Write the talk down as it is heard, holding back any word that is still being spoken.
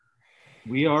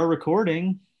We are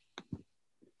recording,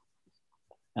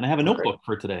 and I have a Oh, great. notebook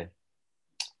for today.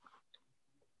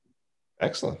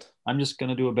 Excellent. I'm just going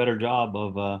to do a better job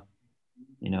of,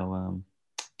 you know, um,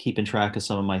 keeping track of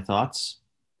some of my thoughts.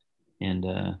 And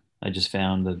I just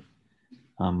found that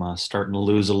I'm starting to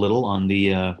lose a little on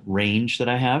the range that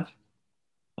I have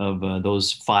of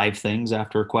those five things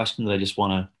after a question that I just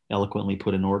want to eloquently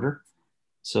put in order.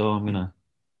 So I'm gonna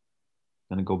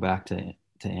go back to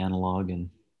analog and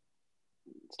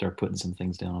start putting some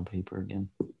things down on paper again.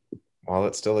 While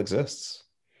it still exists,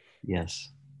 Yes.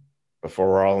 before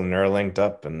we're all Neuralinked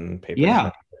up and paper doesn't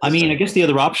Yeah. I exist mean, I anymore. guess the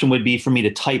other option would be for me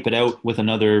to type it out with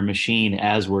another machine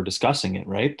as we're discussing it,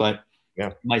 right? But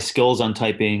Yeah. my skills on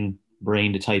typing,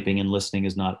 brain to typing and listening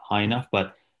is not high enough,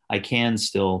 but I can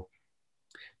still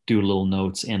do little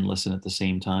notes and listen at the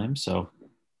same time. So I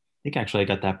think actually I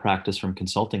got that practice from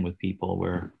consulting with people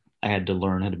where I had to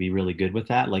learn how to be really good with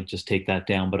that, like just take that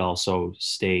down, but also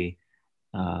stay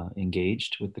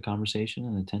engaged with the conversation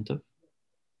and attentive.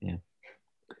 Yeah.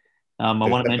 I There's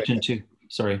want to definitely. mention too,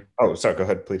 sorry, Oh, sorry. Go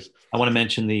ahead, please. I want to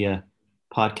mention the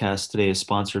podcast today is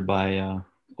sponsored by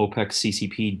OPEC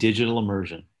CCP Digital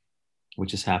Immersion,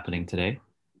 which is happening today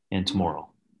and tomorrow.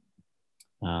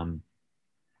 Um,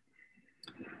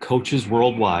 Coaches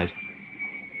worldwide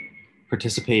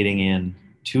participating in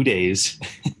 2 days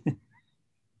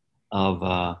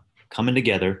of coming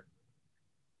together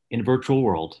in a virtual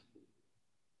world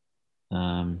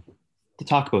um, to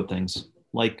talk about things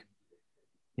like,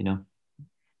 you know,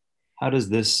 how does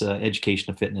this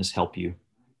education of fitness help you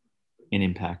in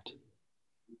impact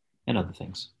and other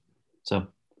things. So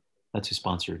that's who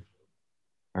sponsored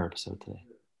our episode today.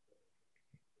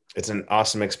 It's an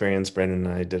awesome experience. Brandon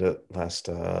and I did it last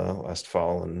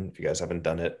fall, and if you guys haven't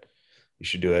done it, you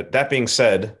should do it. That being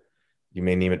said, you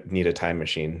may need a time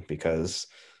machine because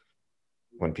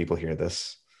when people hear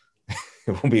this,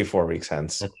 it will be 4 weeks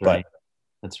hence. That's But right.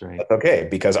 That's right. that's okay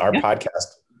because our Yeah. podcast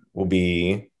will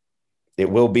be. It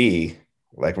will be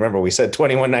like remember we said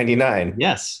 21.99.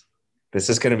 Yes. This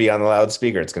is going to be on the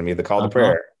loudspeaker. It's going to be the call to Uh-huh.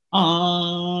 prayer.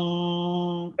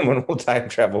 Um, And when we'll time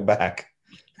travel back.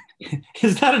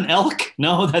 is that an elk?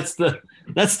 No, that's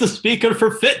the speaker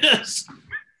for fitness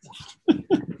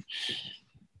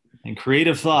and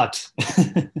creative thought.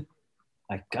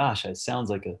 My gosh, it sounds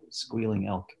like a squealing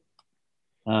elk.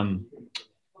 Um,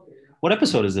 what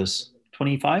episode is this?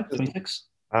 25, 26,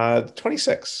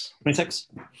 26. 26?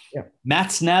 Yeah.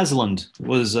 Mats Naslund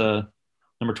was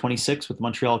number 26 with the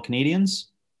Montreal Canadiens.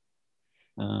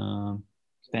 Uh,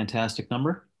 Fantastic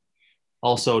number.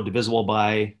 Also divisible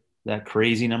by that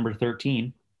crazy number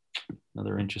 13.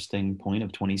 Another interesting point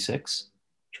of 26.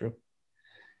 True.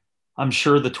 I'm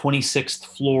sure the 26th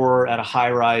floor at a high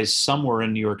rise somewhere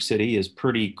in New York City is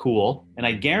pretty cool. And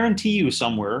I guarantee you,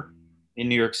 somewhere in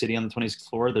New York City on the 26th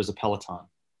floor, there's a Peloton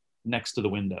next to the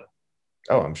window.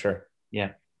 Oh, I'm sure.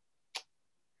 Yeah.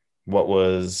 What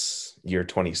was year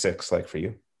 26 like for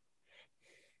you?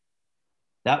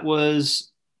 That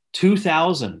was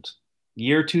 2000,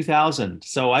 year 2000.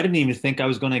 So I didn't even think I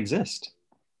was going to exist.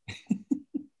 I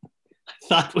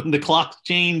thought when the clock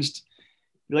changed,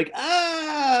 you're like,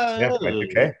 Yeah,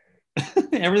 okay.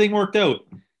 everything worked out.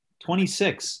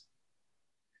 26.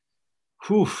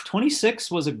 Whew,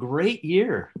 26 was a great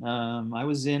year. I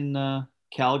was in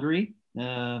Calgary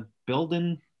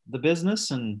building the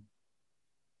business and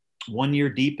 1 year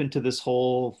deep into this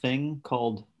whole thing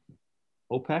called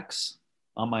OPEX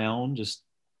on my own, just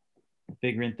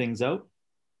figuring things out.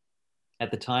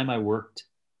 At the time, I worked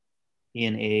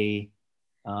in a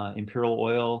Imperial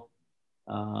Oil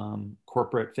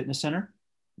corporate fitness center.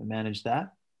 I managed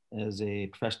that as a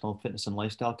professional fitness and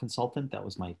lifestyle consultant. That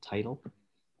was my title.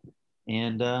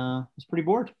 And I was pretty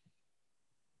bored. It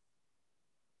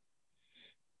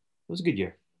was a good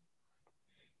year.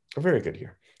 A very good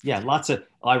year. Yeah, lots of,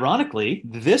 ironically,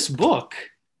 this book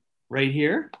right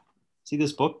here, see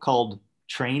this book called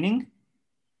Training?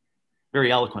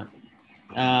 Very eloquent.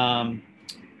 Um,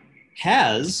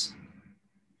 has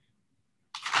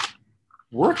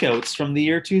workouts from the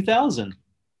year 2000.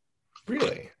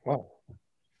 Really? Wow.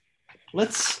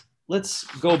 Let's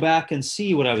go back and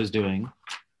see what I was doing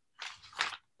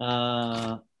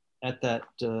at that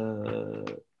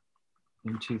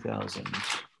in 2000.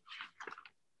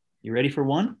 You ready for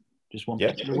one? Just one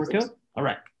Yeah. particular workout? All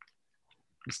right.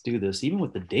 Let's do this. Even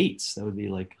with the dates, that would be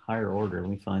like higher order. Let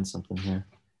me find something here.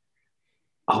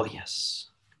 Oh, yes.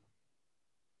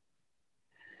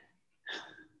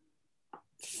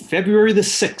 February the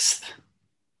 6th.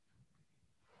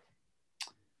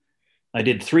 I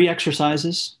did 3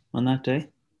 exercises on that day.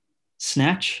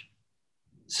 Snatch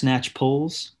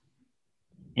pulls,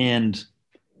 and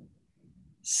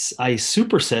I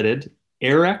supersetted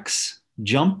Airex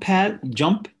jump.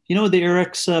 You know the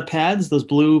Airex pads, those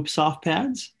blue soft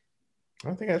pads. I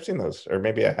don't think I've seen those, or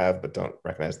maybe I have, but don't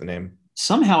recognize the name.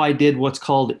 Somehow I did what's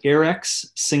called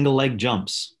Airex single leg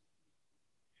jumps.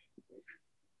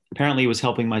 Apparently, it was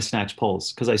helping my snatch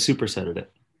pulls because I supersetted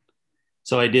it.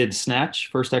 So I did snatch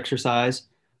first exercise.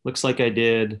 Looks like I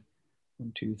did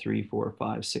 1, 2, 3, 4,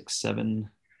 5, 6, 7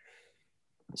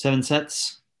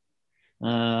 sets.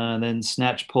 Then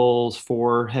snatch pulls,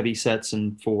 4 heavy sets,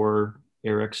 and 4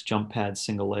 Airex jump pad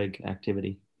single leg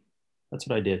activity. That's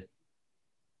what I did.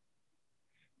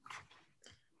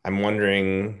 I'm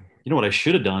wondering. You know what I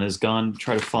should have done is gone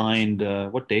try to find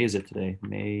what day is it today?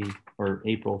 May or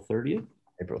April 30th?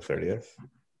 April 30th. It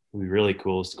would be really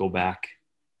cool is to go back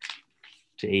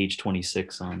to age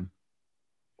 26 on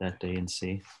that day and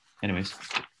see. Anyways,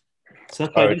 so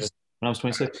that's what I did when I was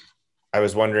 26. I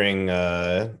was wondering,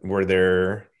 were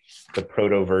there the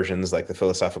proto versions, like the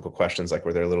philosophical questions, like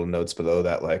were there little notes below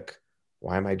that, like,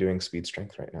 why am I doing speed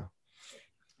strength right now?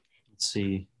 Let's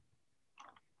see.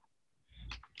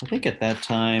 I think at that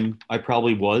time I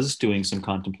probably was doing some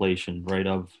contemplation, right?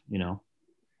 Of,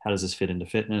 how does this fit into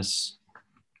fitness?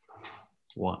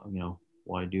 What,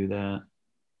 why do that?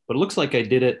 But it looks like I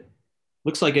did it.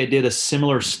 Looks like I did a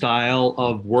similar style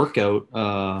of workout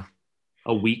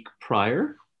a week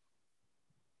prior.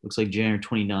 Looks like January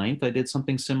 29th, I did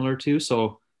something similar too.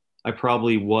 So I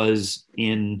probably was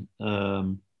in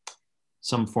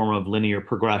some form of linear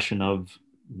progression of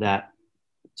that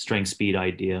strength speed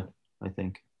idea, I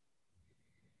think.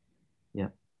 Yeah.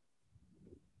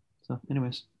 So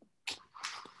anyways.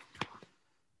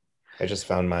 I just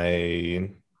found my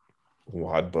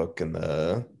WOD book in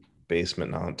the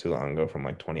basement not too long ago from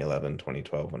like 2011,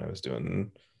 2012 when I was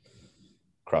doing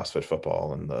CrossFit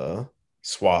football and the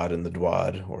SWAD and the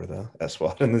DWAD, or the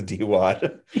SWAD and the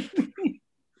DWAD,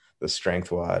 the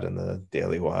strength WOD and the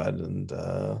daily WOD. And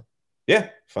yeah,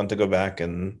 fun to go back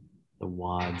and the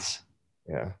WODs.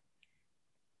 Yeah.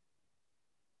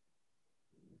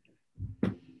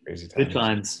 Crazy times. Good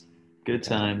times. Good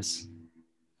times.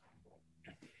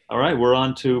 All right, we're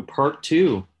on to part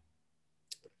 2.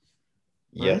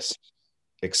 Yes.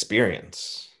 Right?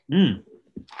 Experience.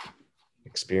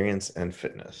 Experience and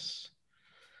fitness.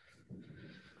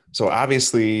 So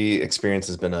obviously, experience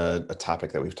has been a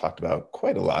topic that we've talked about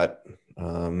quite a lot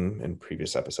in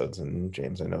previous episodes. And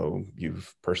James, I know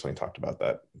you've personally talked about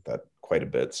that quite a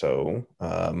bit. So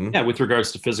yeah, with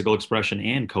regards to physical expression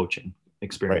and coaching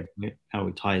experience, right? How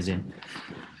it ties in.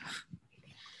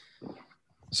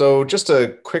 So just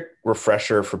a quick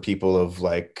refresher for people of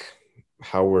like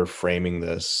how we're framing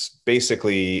this.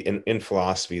 Basically, in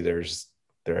philosophy, there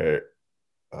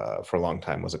for a long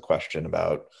time was a question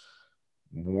about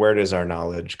where does our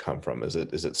knowledge come from? Is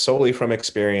it solely from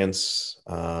experience?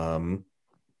 Are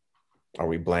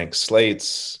we blank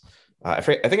slates? I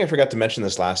think I forgot to mention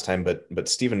this last time, but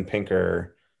Steven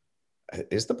Pinker,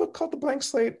 is the book called The Blank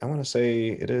Slate? I want to say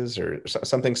it is, or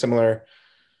something similar.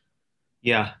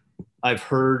 Yeah, I've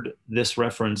heard this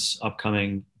reference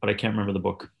upcoming, but I can't remember the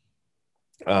book.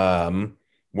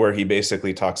 Where he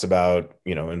basically talks about,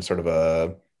 in sort of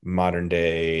a modern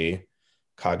day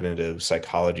cognitive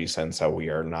psychology sense, how we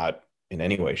are not in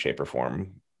any way, shape, or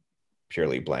form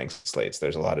purely blank slates.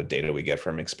 There's a lot of data we get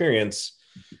from experience,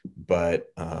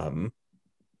 but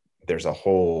there's a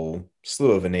whole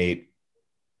slew of innate,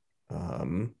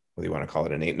 whether you want to call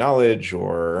it innate knowledge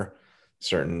or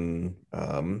certain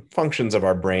functions of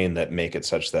our brain that make it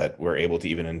such that we're able to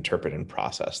even interpret and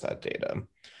process that data.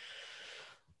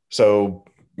 So,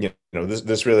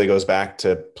 this really goes back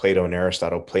to Plato and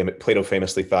Aristotle. Plato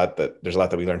famously thought that there's a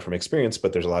lot that we learn from experience,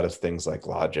 but there's a lot of things like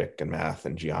logic and math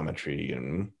and geometry,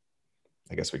 and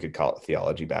I guess we could call it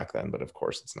theology back then, but of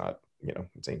course it's not,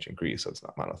 it's ancient Greece, so it's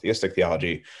not monotheistic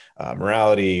theology,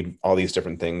 morality, all these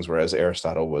different things, whereas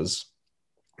Aristotle was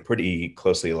pretty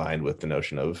closely aligned with the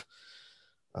notion of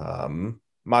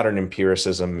modern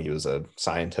empiricism. He was a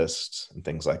scientist and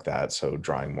things like that, so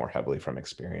drawing more heavily from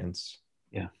experience.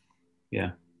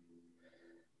 Yeah.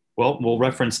 Well, we'll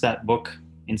reference that book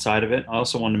inside of it. I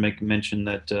also want to make mention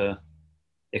that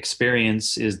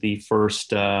experience is the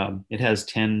first, it has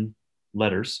 10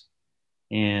 letters,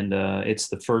 and it's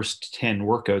the first 10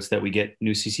 workouts that we get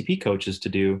new CCP coaches to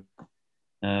do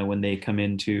when they come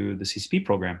into the CCP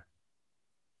program.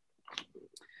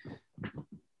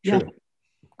 Yeah.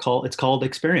 It's called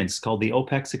experience, called the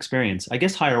OPEX experience. I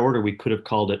guess higher order, we could have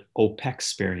called it OPEX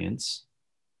experience,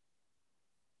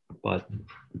 but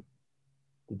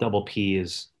the double P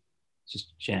is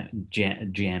just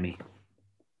jammy,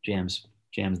 jams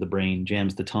the brain,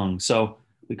 jams the tongue. So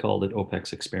we called it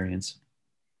OPEX experience.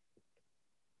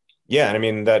 Yeah, and I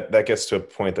mean that gets to a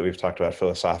point that we've talked about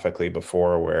philosophically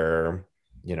before, where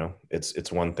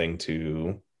it's one thing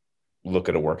to look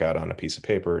at a workout on a piece of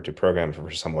paper to program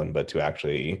for someone, but to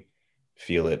actually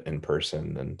feel it in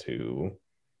person and to, you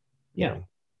Yeah. know,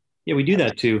 Yeah, we do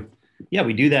that too. Yeah,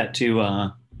 we do that too.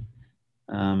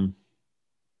 Um,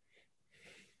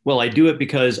 well, I do it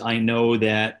because I know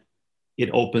that it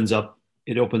opens up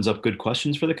it opens up good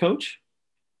questions for the coach.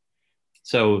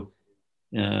 So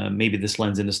maybe this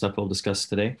lends into stuff we'll discuss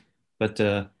today. But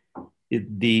the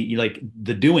like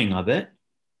the doing of it,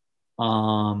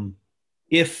 um,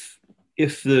 if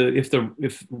if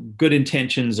good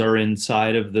intentions are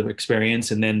inside of the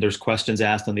experience, and then there's questions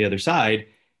asked on the other side,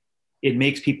 it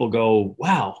makes people go,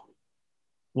 "Wow."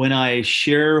 When I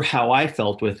share how I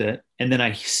felt with it, and then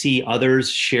I see others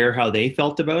share how they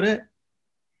felt about it,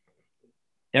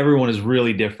 everyone is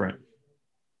really different.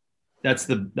 That's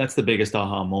the biggest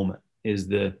aha moment, is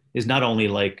not only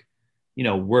like,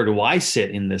 where do I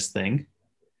sit in this thing,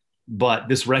 but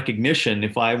this recognition,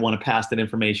 if I want to pass that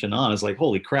information on, is like,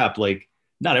 holy crap, like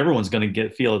not everyone's going to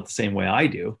feel it the same way I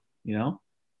do, you know?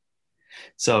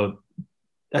 So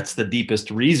that's the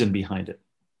deepest reason behind it,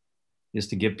 is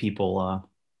to give people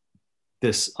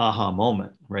this aha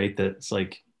moment, right? That's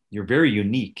like, you're very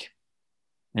unique,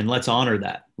 and let's honor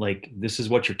that. Like, this is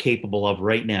what you're capable of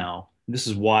right now. This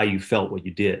is why you felt what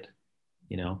you did,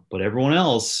 but everyone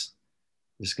else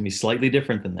is going to be slightly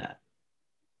different than that.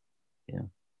 Yeah.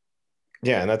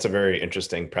 yeah, and that's a very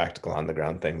interesting practical on the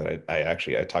ground thing that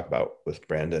I talk about with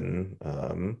Brandon,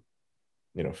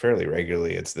 fairly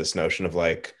regularly. It's this notion of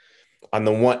like, on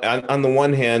the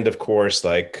one hand, of course,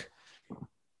 like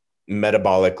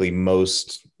metabolically,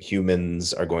 most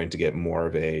humans are going to get more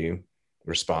of a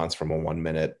response from a 1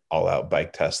 minute all out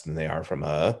bike test than they are from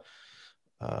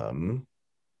um,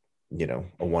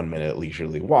 a 1 minute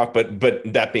leisurely walk. But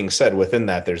that being said, within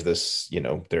that, there's this,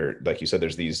 there, like you said,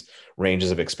 there's these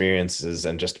ranges of experiences,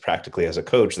 and just practically as a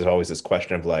coach, there's always this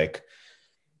question of like,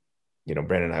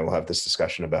 Brandon and I will have this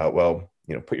discussion about, well,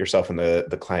 put yourself in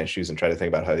the client's shoes and try to think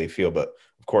about how they feel. But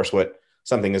of course, what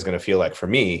something is going to feel like for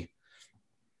me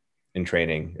in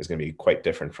training is going to be quite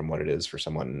different from what it is for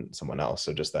someone else.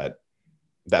 So just that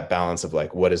balance of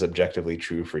like, what is objectively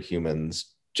true for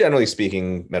humans, generally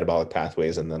speaking, metabolic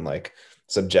pathways, and then like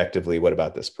subjectively, what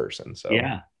about this person? So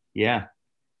Yeah. Yeah.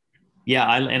 Yeah.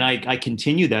 I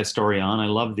continue that story on. I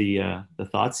love the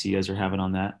thoughts you guys are having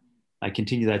on that. I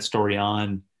continue that story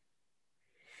on,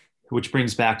 which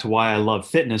brings back to why I love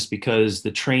fitness, because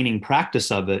the training practice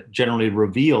of it generally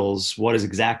reveals what is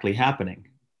exactly happening.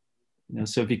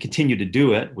 So if you continue to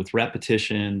do it with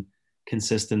repetition,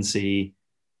 consistency,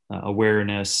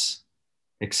 awareness,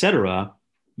 etc.,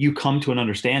 you come to an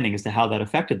understanding as to how that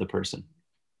affected the person,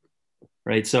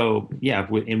 right? So yeah,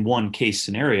 in one case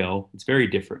scenario, it's very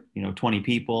different. 20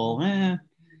 people, not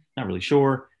really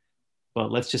sure,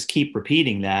 but let's just keep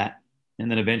repeating that, and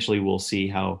then eventually we'll see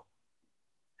how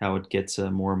it gets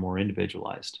more and more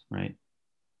individualized, right?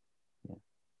 Yeah,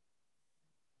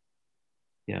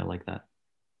 yeah, I like that.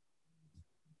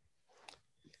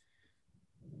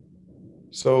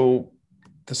 so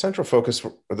the central focus,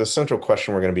 or the central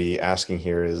question we're going to be asking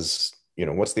here is,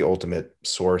 what's the ultimate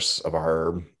source of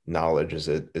our knowledge? Is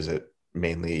it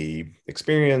mainly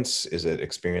experience? Is it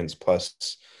experience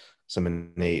plus some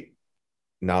innate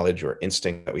knowledge or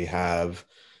instinct that we have?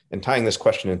 And tying this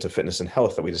question into fitness and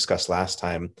health that we discussed last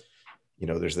time,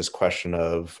 there's this question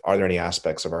of, are there any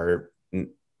aspects of our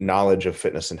knowledge of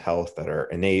fitness and health that are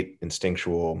innate,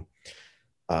 instinctual,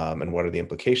 and what are the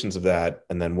implications of that?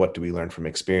 And then what do we learn from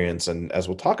experience? And as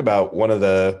we'll talk about, one of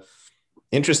the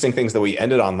interesting things that we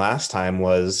ended on last time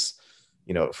was,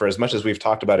 for as much as we've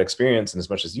talked about experience and as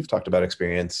much as you've talked about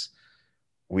experience,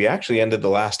 we actually ended the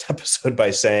last episode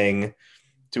by saying,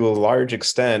 to a large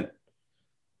extent,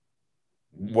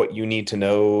 what you need to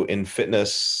know in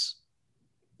fitness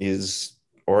is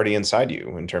already inside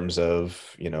you, in terms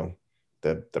of,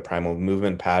 the primal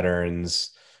movement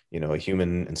patterns. A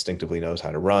human instinctively knows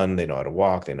how to run, they know how to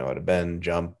walk, they know how to bend,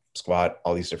 jump, squat,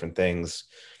 all these different things.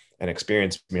 And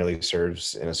experience merely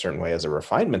serves in a certain way as a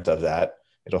refinement of that.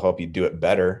 It'll help you do it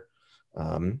better,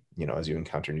 as you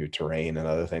encounter new terrain and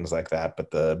other things like that.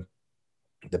 But the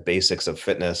basics of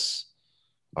fitness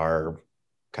are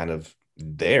kind of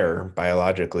there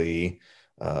biologically,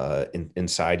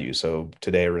 inside you. So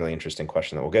today, a really interesting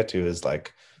question that we'll get to is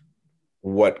like,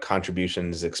 what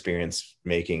contributions is experience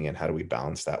making, and how do we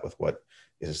balance that with what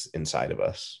is inside of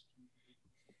us?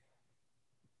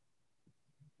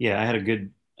 Yeah, I had a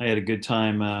good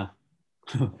time. I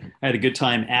had a good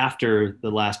time after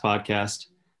the last podcast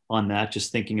on that,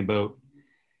 just thinking about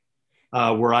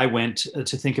where I went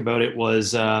to think about it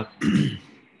was, I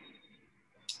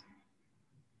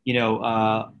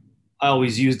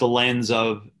always use the lens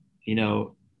of, you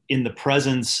know, in the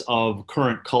presence of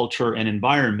current culture and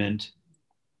environment,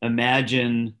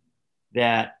 imagine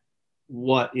that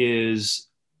what is,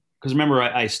 because remember,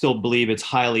 I still believe it's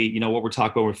highly, what we're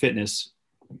talking about with fitness.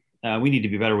 We need to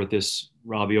be better with this,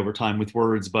 Robbie, over time with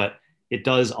words, but it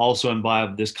does also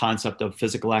imbibe this concept of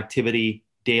physical activity,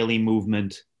 daily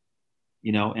movement,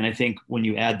 and I think when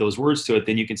you add those words to it,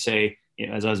 then you can say,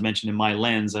 as I was mentioning in my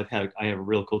lens, I have a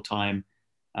real cool time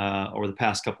over the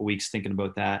past couple of weeks thinking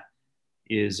about that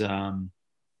is,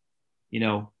 you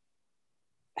know,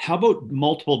 how about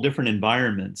multiple different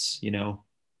environments,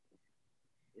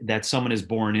 that someone is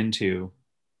born into,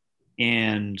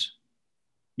 and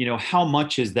how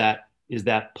much is that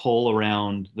pull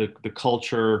around the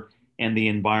culture and the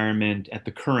environment at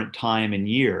the current time and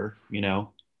year,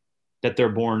 that they're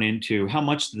born into. How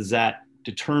much does that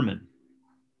determine,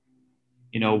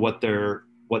 what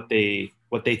they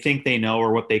think they know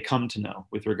or what they come to know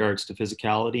with regards to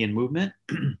physicality and movement?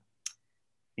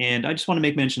 And I just want to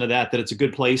make mention of that it's a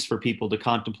good place for people to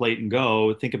contemplate and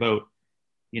go think about,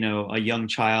 a young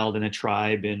child in a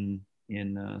tribe in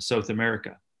South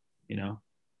America.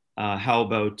 How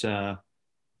about a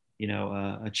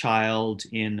child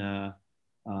in a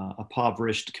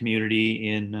impoverished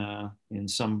community in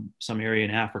some area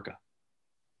in Africa?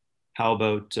 How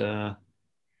about an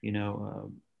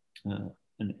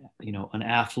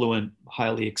affluent,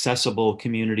 highly accessible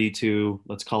community to,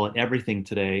 let's call it, everything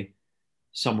today,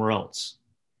 somewhere else?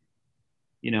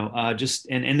 Just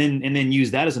and then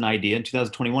use that as an idea in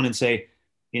 2021 and say,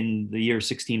 in the year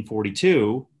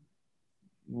 1642,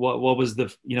 what was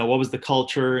the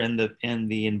culture and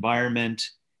the environment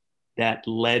that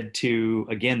led to,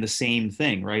 again, the same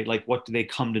thing, right? Like, what do they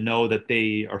come to know that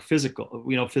they are physical,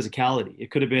 physicality?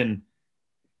 It could have been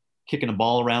kicking a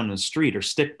ball around in the street or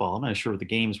stickball. I'm not sure what the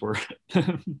games were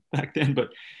back then, but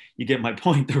you get my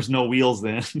point. There was no wheels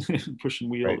then. Pushing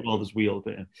wheel, right. Well, there's wheels,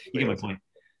 but you get my point.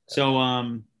 So,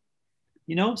 and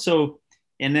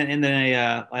then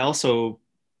I also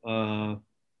wrote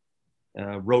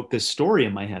this story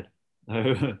in my head,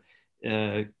 a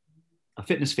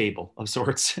fitness fable of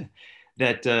sorts,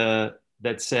 that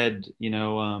said,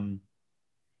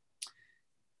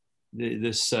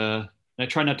 this. I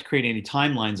try not to create any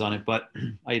timelines on it, but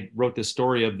I wrote this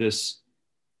story of this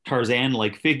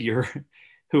Tarzan-like figure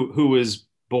who was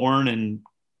born and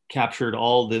captured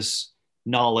all this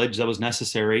knowledge that was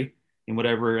necessary in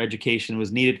whatever education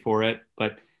was needed for it,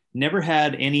 but never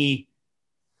had any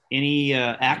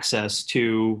access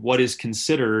to what is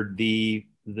considered the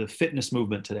fitness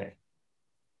movement today.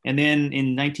 And then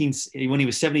when he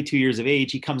was 72 years of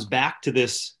age, he comes back to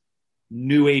this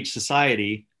new age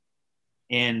society,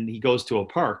 and he goes to a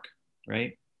park,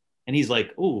 right? And he's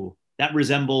like, "Oh, that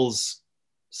resembles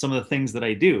some of the things that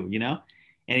I do,"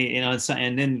 And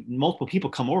and then multiple people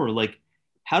come over, like,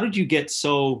 "How did you get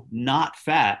so not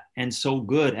fat and so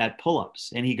good at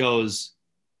pull-ups?" And he goes,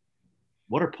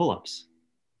 "What are pull-ups?"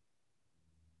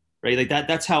 Right? Like that.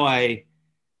 That's how I.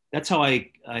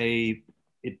 It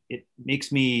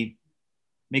makes me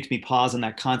pause on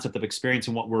that concept of experience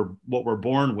and what we're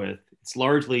born with. It's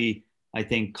largely, I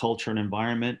think, culture and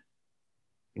environment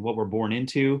and what we're born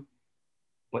into,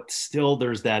 but still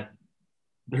there's that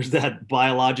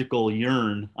biological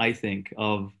yearn, I think,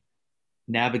 of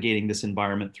navigating this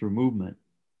environment through movement,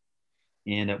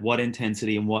 and at what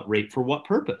intensity and what rate for what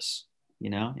purpose,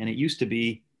 and it used to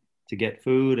be to get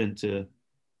food and to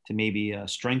maybe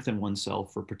strengthen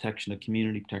oneself for protection of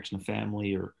community, protection of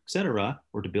family, or etc.,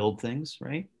 or to build things,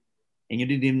 right? And you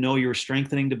didn't even know you were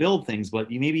strengthening to build things, but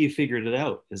maybe you figured it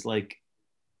out. It's like,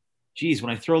 geez,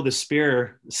 when I throw the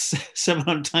spear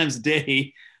 700 times a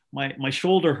day, my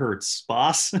shoulder hurts,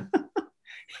 boss.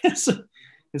 And so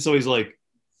he's like,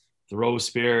 throw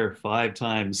spear 5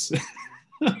 times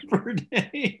per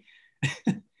day.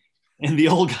 And the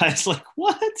old guy's like,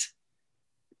 what?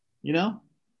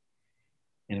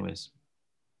 Anyways,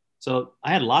 so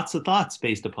I had lots of thoughts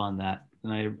based upon that,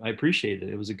 and I appreciate it.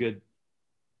 It was a good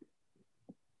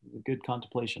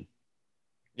contemplation.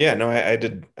 Yeah, no, I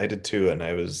did too. And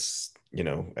I was,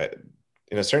 in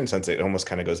a certain sense, it almost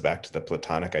kind of goes back to the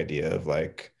Platonic idea of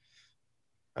like,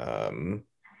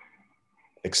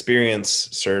 experience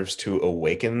serves to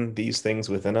awaken these things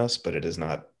within us, but it is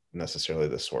not necessarily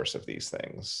the source of these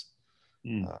things.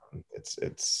 We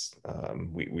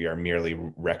are merely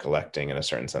recollecting, in a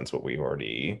certain sense, what we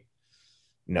already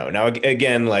know. Now,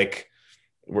 again, like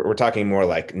we're talking more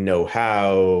like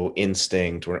know-how,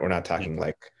 instinct. We're not talking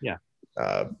like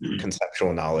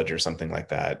conceptual knowledge or something like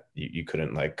that. You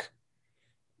couldn't like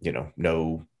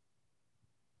no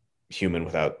human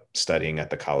without studying at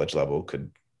the college level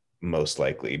could most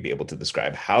likely be able to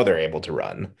describe how they're able to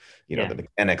run, Yeah. the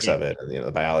mechanics Yeah. of it, and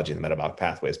the biology and the metabolic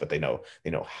pathways, but they know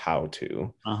Uh-huh. how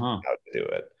to do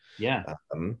it. Yeah.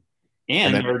 Um, and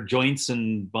And then our joints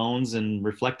and bones and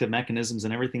reflective mechanisms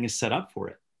and everything is set up for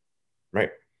it.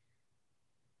 right.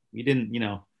 We didn't,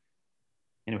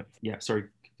 anyway, yeah, sorry,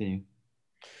 continue.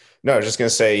 No, I was just gonna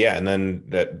say, yeah, and then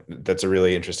that's a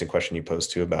really interesting question you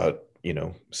posed too about,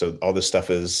 so all this stuff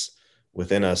is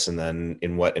within us, and then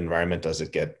in what environment does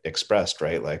it get expressed,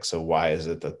 right? Like, so why is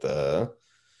it that the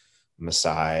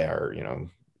Maasai are,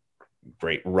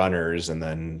 great runners, and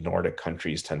then Nordic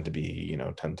countries tend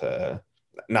to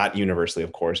not universally,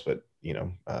 of course, but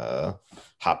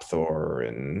Hop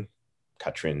and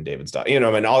Katrin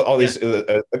Davidsdottir, and all Yeah. these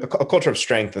a culture of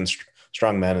strength and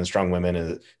strong men and strong women.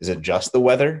 Is it just the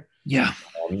weather? Yeah.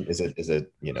 Is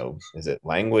it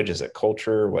language? Is it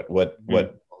culture? What Mm-hmm.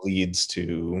 what leads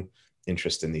to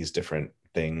interest in these different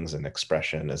things and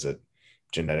expression? Is it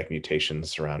genetic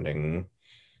mutations surrounding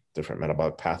different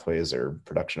metabolic pathways or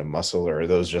production of muscle, or are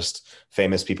those just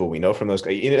famous people we know from those?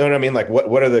 You know what I mean? Like,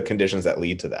 what are the conditions that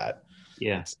lead to that?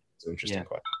 Yeah. It's an Yeah. interesting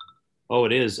question. Oh,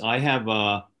 it is. I have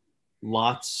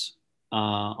lots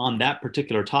on that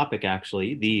particular topic,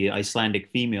 actually, the Icelandic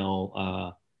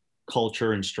female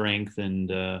culture and strength,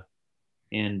 and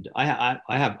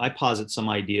I posit some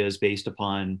ideas based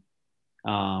upon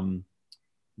um,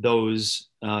 those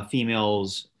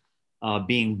females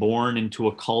being born into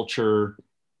a culture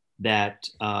that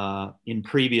in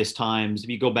previous times, if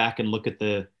you go back and look at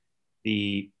the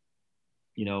you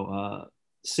know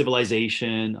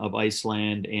civilization of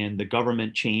Iceland and the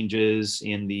government changes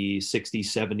in the 60s,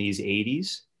 70s,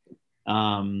 80s,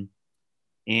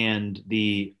 and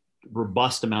the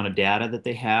robust amount of data that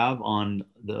they have on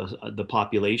the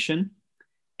population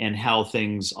and how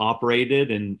things operated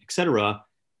and et cetera,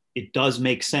 it does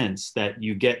make sense that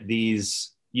you get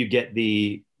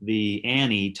the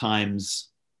Annie times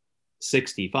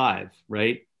 65,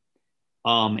 right?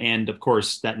 And of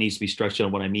course, that needs to be structured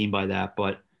on what I mean by that.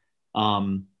 But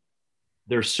um,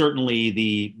 there's certainly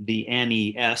the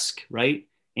Annie-esque, right?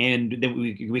 And then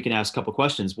we can ask a couple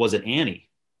questions. Was it Annie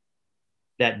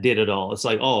that did it all? It's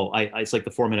like, oh, it's like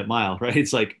the 4 minute mile, right?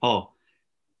 It's like, oh,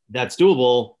 that's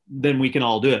doable. Then we can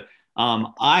all do it.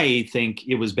 I think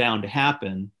it was bound to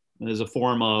happen as a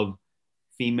form of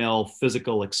female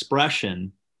physical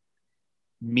expression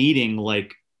meeting,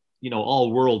 like,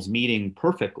 all worlds meeting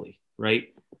perfectly,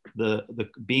 right? The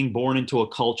being born into a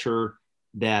culture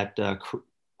that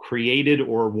created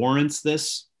or warrants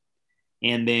this,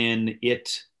 and then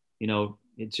it's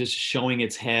just showing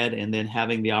its head, and then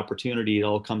having the opportunity. It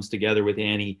all comes together with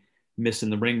Annie missing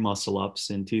the ring muscle ups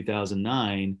in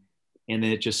 2009, and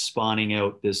then it just spawning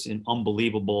out this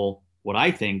unbelievable, what I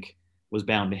think was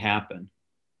bound to happen,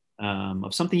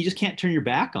 of something you just can't turn your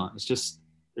back on. It's just,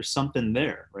 there's something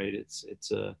there, right?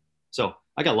 So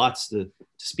I got lots to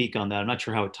speak on that. I'm not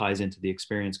sure how it ties into the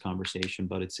experience conversation,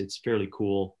 but it's fairly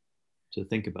cool to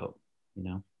think about, you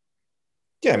know.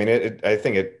 Yeah, I mean, I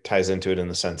think it ties into it in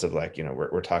the sense of, like,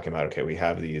 we're talking about, okay, we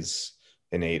have these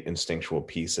innate instinctual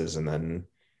pieces, and then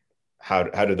how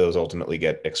do those ultimately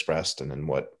get expressed, and then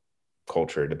what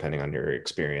culture, depending on your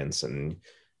experience and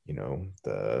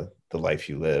the life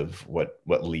you live, what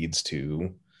leads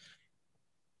to,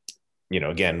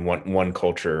 again, one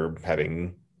culture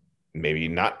having maybe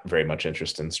not very much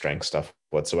interest in strength stuff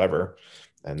whatsoever,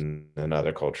 and another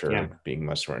Yeah. culture being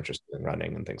much more interested in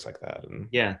running and things like that. And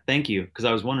Yeah, thank you. Because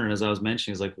I was wondering, as I was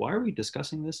mentioning, it's like, why are we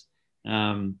discussing this?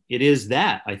 It is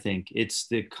that, I think it's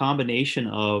the combination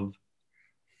of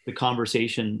the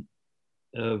conversation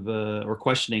of or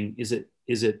questioning, is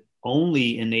it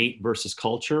only innate versus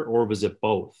culture, or was it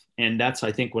both? And that's,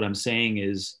 I think, what I'm saying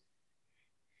is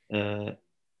uh,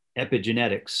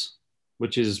 epigenetics,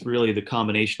 which is really the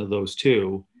combination of those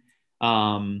two.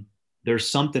 um, there's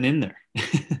something in there,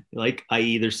 like,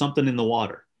 i.e., there's something in the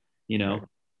water, you know.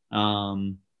 right.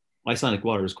 um, Icelandic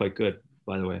water is quite good,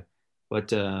 by the way, but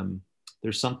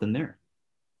there's something there.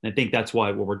 And I think that's why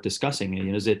what we're discussing,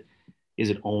 is it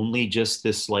only just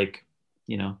this, like,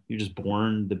 you're just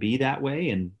born to be that way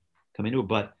and come into it.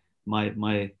 But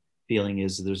my feeling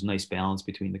is there's a nice balance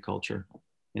between the culture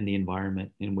and the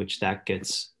environment in which that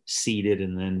gets seeded,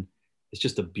 and then it's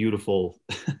just a beautiful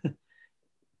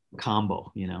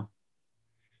combo.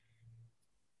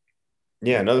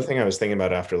 Yeah, another thing I was thinking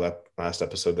about after last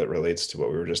episode that relates to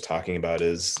what we were just talking about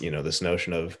is, this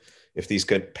notion of, if these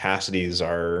capacities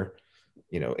are,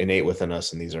 innate within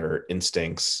us, and these are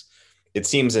instincts, it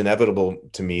seems inevitable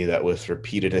to me that with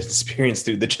repeated experience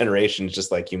through the generations,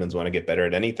 just like humans want to get better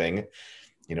at anything,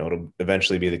 it'll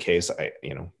eventually be the case. I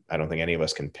don't think any of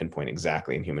us can pinpoint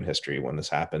exactly in human history when this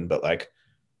happened, but like,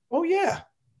 oh yeah,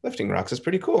 lifting rocks is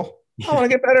pretty cool. I want to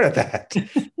get better at that.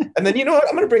 And then, you know what?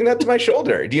 I'm going to bring that to my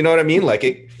shoulder. Do you know what I mean? Like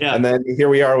Yeah. and then here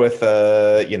we are with,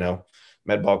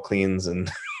 med ball cleans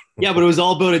and. Yeah, but it was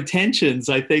all about intentions.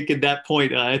 I think at that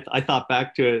point, I thought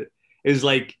back to it. It was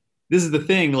like, this is the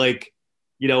thing, like,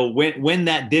 when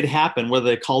that did happen, whether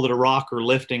they called it a rock or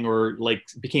lifting or like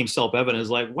became self-evident, it's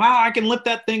like, wow, I can lift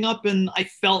that thing up. And I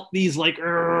felt these like,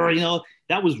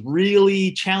 that was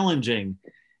really challenging.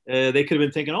 They could have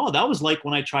been thinking, oh, that was like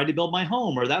when I tried to build my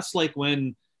home, or that's like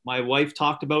when my wife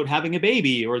talked about having a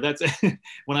baby, or that's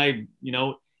when I,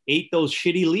 ate those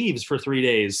shitty leaves for 3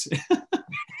 days.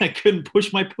 I couldn't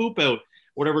push my poop out,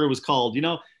 whatever it was called,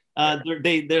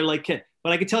 they're like,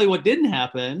 but I can tell you what didn't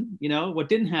happen. What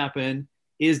didn't happen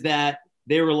is that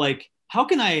they were like, how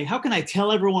can I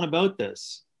tell everyone about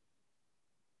this?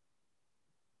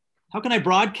 How can I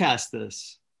broadcast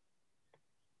this?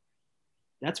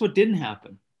 That's what didn't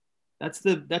happen. That's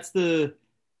the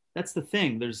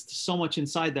thing. There's so much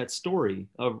inside that story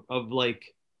of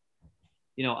like,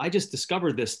 I just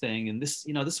discovered this thing and this,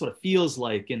 this is what it feels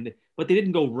like. But they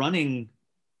didn't go running,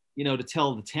 to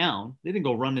tell the town. They didn't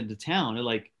go run into town. They're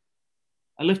like,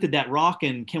 I lifted that rock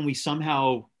and can we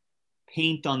somehow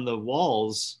paint on the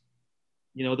walls,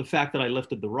 the fact that I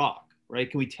lifted the rock, right?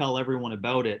 Can we tell everyone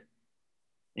about it?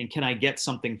 And can I get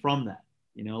something from that?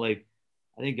 Like,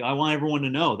 I think I want everyone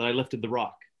to know that I lifted the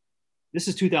rock. This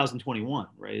is 2021,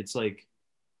 right? It's like,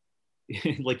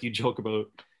 like you joke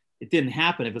about, it didn't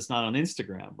happen if it's not on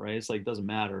Instagram, right? It's like, it doesn't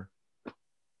matter.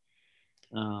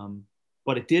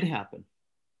 But it did happen,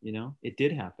 it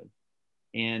did happen.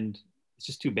 And it's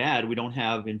just too bad we don't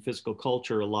have in physical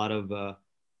culture a lot of,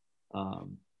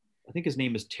 I think his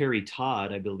name is Terry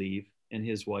Todd, I believe, and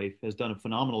his wife has done a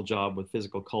phenomenal job with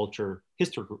physical culture,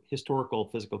 historical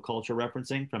physical culture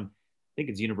referencing from, I think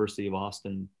it's University of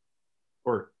Austin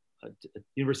or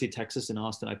University of Texas in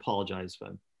Austin. I apologize if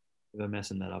I'm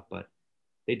messing that up, but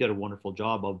they did a wonderful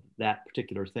job of that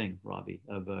particular thing, Robbie,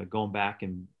 of going back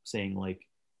and saying like,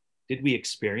 did we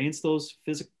experience those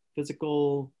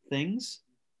physical things?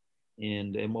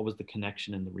 And what was the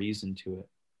connection and the reason to it?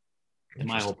 And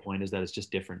my whole point is that it's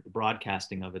just different. The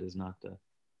broadcasting of it is not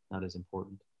as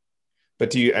important.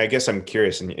 But I guess I'm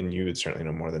curious, and you would certainly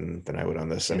know more than I would on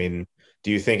this. Yeah. I mean,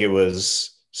 do you think it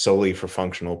was solely for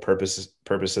functional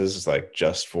purposes, like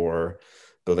just for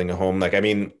building a home? Like, I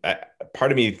mean,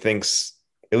 part of me thinks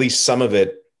at least some of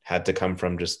it had to come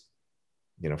from just,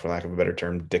 for lack of a better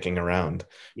term, dicking around,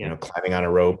 climbing on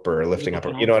a rope or lifting up,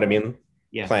 you know what I mean?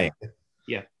 Yeah. Playing.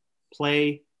 Yeah.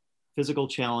 Play, physical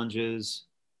challenges.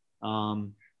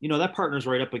 That partners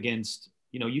right up against,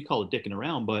 you call it dicking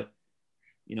around, but,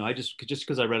 I just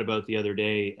because I read about it the other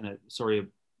day, and sorry,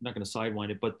 I'm not going to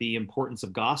sidewind it, but the importance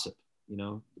of gossip.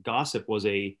 Gossip was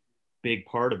a big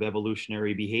part of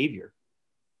evolutionary behavior,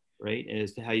 right?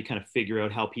 As to how you kind of figure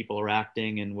out how people are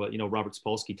acting, and what, Robert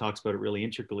Sapolsky talks about it really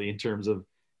intricately in terms of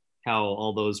how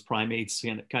all those primates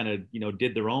kind of,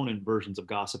 did their own versions of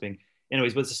gossiping.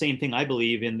 Anyways, but it's the same thing, I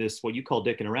believe, in this, what you call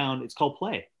dicking around, it's called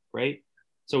play, right?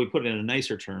 So we put it in a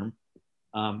nicer term.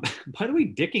 By the way,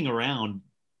 dicking around,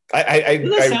 does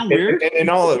that sound weird? In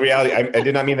all reality, I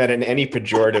did not mean that in any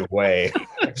pejorative way.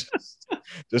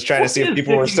 just trying to see if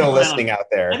people were still listening out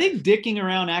there. I think dicking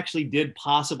around actually did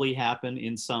possibly happen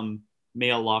in some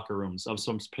male locker rooms of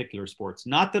some particular sports.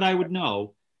 Not that I would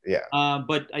know. Yeah.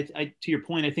 But I to your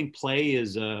point, I think play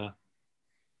is there,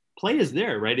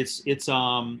 right? It's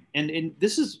and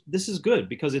this is good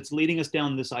because it's leading us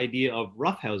down this idea of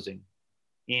roughhousing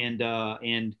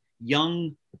and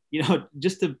young,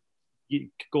 just to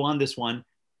go on this one,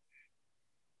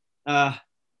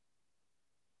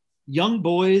 young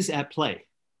boys at play.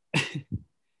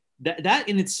 that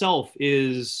in itself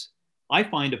is, I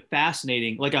find, a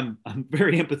fascinating, like I'm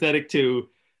very empathetic to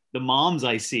the moms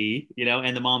I see,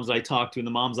 and the moms I talk to and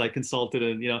the moms I consulted,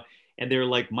 and, and they're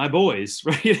like my boys,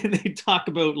 right? And they talk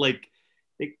about like,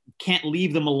 they can't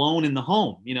leave them alone in the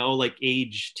home, like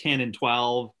age 10 and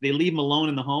 12, they leave them alone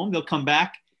in the home. They'll come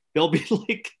back. They'll be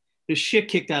like the shit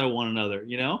kicked out of one another,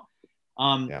 yeah.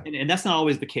 And that's not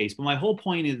always the case. But my whole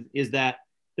point is that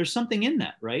there's something in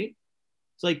that, right?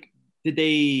 It's like, did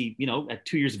they, at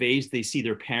 2 years of age, they see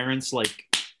their parents like,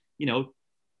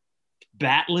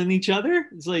 battling each other?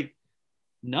 It's like,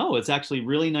 no, it's actually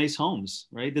really nice homes,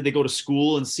 right? Did they go to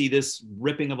school and see this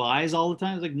ripping of eyes all the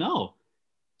time? It's like, no.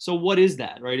 So what is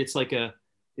that, right? It's like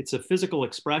it's a physical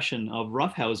expression of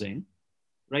roughhousing,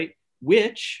 right?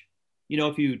 Which,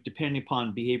 if you, depending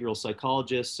upon behavioral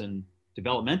psychologists and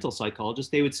developmental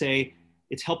psychologists, they would say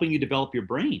it's helping you develop your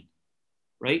brain,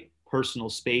 right? Personal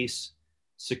space,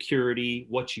 security,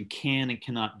 what you can and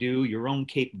cannot do, your own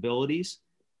capabilities.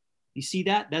 You see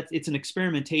that? It's an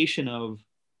experimentation of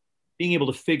being able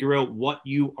to figure out what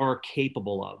you are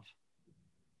capable of.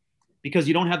 Because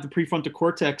you don't have the prefrontal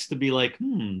cortex to be like,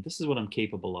 this is what I'm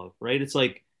capable of, right? It's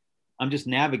like I'm just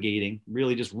navigating,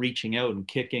 really just reaching out and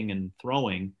kicking and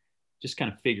throwing, just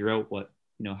kind of figure out what,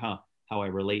 how I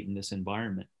relate in this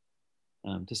environment.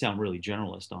 To sound really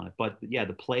generalist on it, but yeah,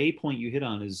 the play point you hit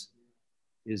on is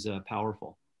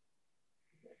powerful.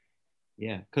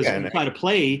 Yeah, because Yeah, inside of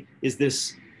play is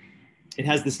this. It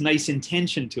has this nice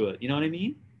intention to it. You know what I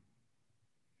mean?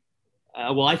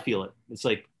 Well, I feel it. It's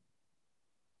like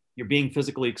you're being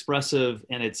physically expressive,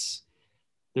 and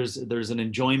there's an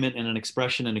enjoyment and an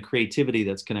expression and a creativity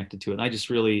that's connected to it. And I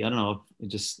just really, I don't know, it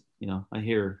just, I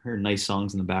hear nice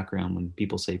songs in the background when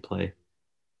people say play.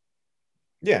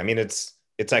 Yeah, I mean it's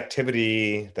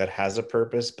activity that has a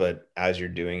purpose, but as you're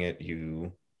doing it,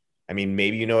 I mean,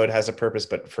 maybe it has a purpose,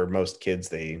 but for most kids,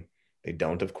 they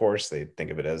don't. Of course, they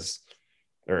think of it as,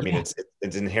 or I mean, Yeah.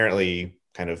 it's inherently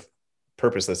kind of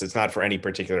purposeless. It's not for any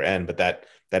particular end, but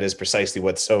that is precisely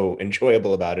what's so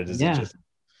enjoyable about it. Is it Yeah. just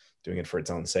doing it for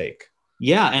its own sake?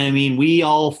 Yeah, and I mean, we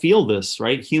all feel this,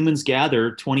 right? Humans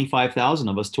gather 25,000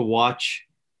 of us to watch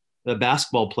the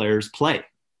basketball players play,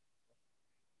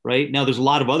 right? Now, there's a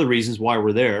lot of other reasons why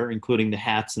we're there, including the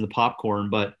hats and the popcorn,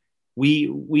 but we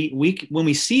when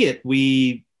we see it,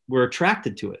 we're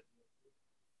attracted to it,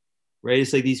 right?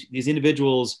 It's like these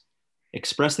individuals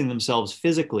expressing themselves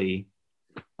physically,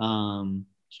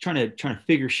 just trying to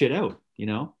figure shit out.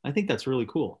 I think that's really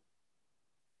cool.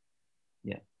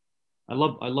 Yeah, I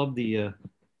love the.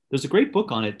 There's a great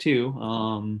book on it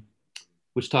too,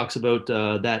 which talks about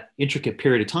that intricate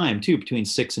period of time too, between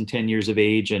 6 and 10 years of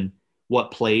age, and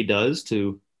what play does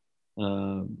to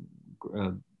uh,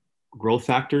 uh, growth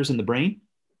factors in the brain.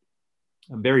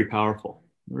 Very powerful,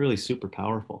 really super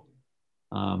powerful.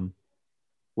 Um,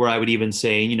 where I would even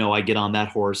say, I get on that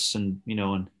horse and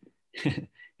and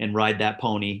and ride that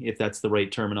pony, if that's the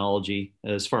right terminology,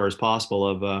 as far as possible,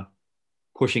 of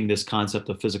pushing this concept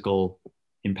of physical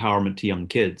empowerment to young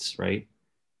kids, right?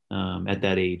 At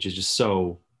that age is just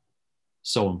so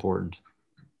important.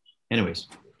 Anyways,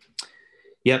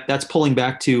 yep, that's pulling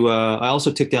back to. I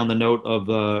also took down the note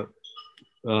of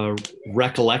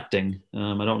recollecting. I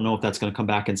don't know if that's going to come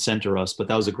back and center us, but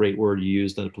that was a great word you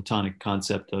used, the Platonic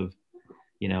concept of,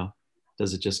 you know,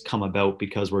 does it just come about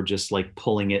because we're just like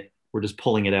pulling it, we're just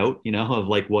pulling it out, of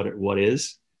like what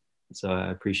is. So I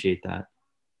appreciate that.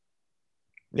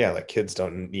 Yeah, like kids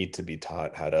don't need to be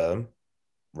taught how to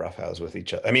roughhouse with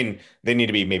each other. I mean, they need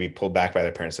to be maybe pulled back by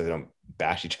their parents so they don't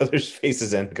bash each other's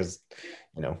faces in, because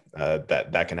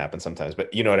that can happen sometimes.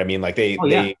 But you know what I mean? Like they Oh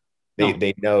yeah, they they no,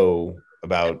 they know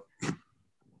about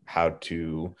how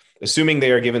to, assuming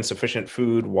they are given sufficient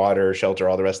food, water, shelter,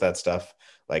 all the rest of that stuff,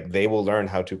 like they will learn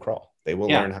how to crawl. They will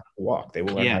yeah, learn how to walk. They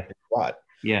will learn how yeah, to squat.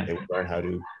 yeah, They will learn how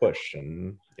to push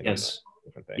and yes,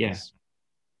 different yeah, things.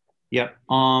 yep,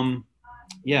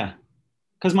 yeah,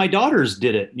 because my daughters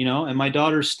did it, and my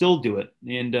daughters still do it,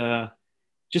 and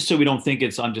just so we don't think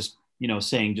I'm just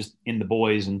saying just in the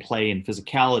boys and play and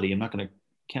physicality. I'm not going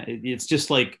to. It's just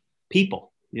like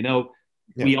people, Yeah.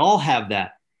 we all have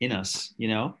that in us,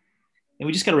 and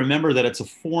we just got to remember that it's a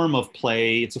form of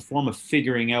play. It's a form of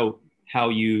figuring out how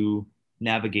you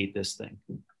navigate this thing,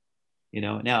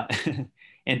 now.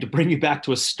 And to bring you back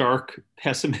to a stark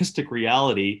pessimistic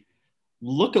reality,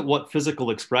 look at what physical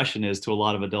expression is to a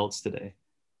lot of adults today.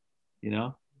 you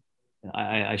know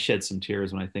I shed some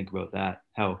tears when I think about that,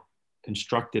 how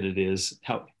constructed it is,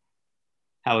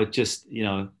 how it just,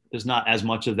 there's not as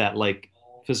much of that like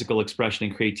physical expression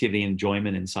and creativity and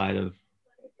enjoyment inside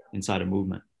a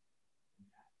movement.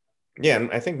 Yeah,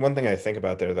 and I think one thing I think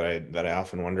about there that I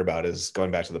often wonder about is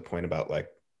going back to the point about like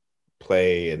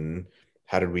play and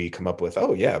how did we come up with,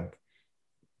 oh yeah,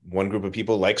 one group of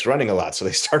people likes running a lot, so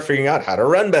they start figuring out how to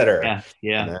run better. Yeah,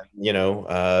 And yeah,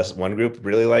 then, one group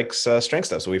really likes strength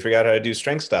stuff, so we figure out how to do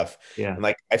strength stuff. yeah, And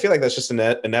like, I feel like that's just an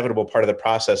inevitable part of the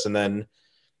process. And then,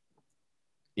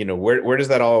 where does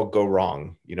that all go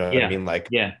wrong? You know what I yeah, mean? Like,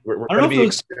 yeah. we're I don't going know to if it be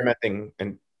was experimenting,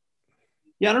 and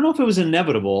Yeah, I don't know if it was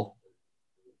inevitable,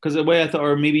 because the way I thought,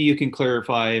 or maybe you can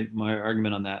clarify my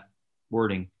argument on that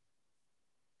wording.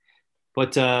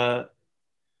 But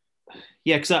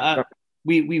yeah, because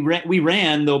we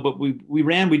ran though, but we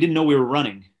ran. We didn't know we were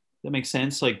running. That makes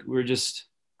sense. Like we were just,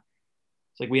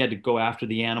 it's like we had to go after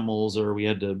the animals, or we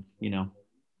had to,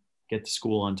 get to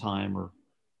school on time, or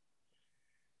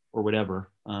whatever.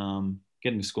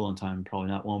 Getting to school on time probably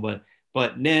not one,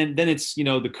 but then it's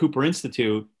the Cooper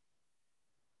Institute.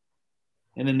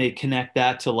 And then they connect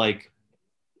that to like,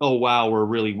 oh wow, we're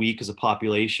really weak as a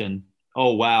population.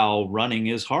 Oh wow, running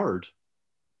is hard.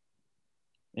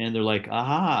 And they're like,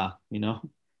 aha,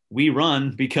 we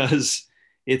run because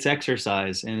it's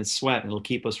exercise and it's sweat and it'll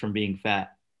keep us from being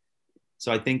fat.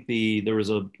 So I think there was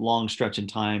a long stretch in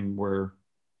time where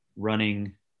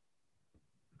running,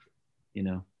 you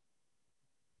know,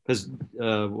 because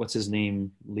what's his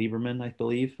name, Lieberman, I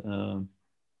believe,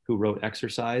 who wrote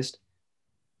Exercised,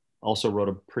 also wrote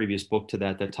a previous book to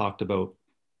that talked about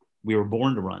we were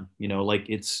born to run. Like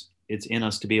it's in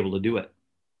us to be able to do it.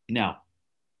 Now,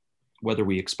 whether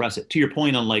we express it. To your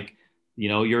point on like,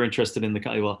 you're interested in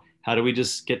well, how do we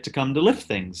just get to come to lift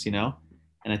things, And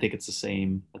I think it's the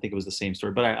same. I think it was the same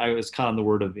story, but I was caught on the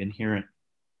word of inherent.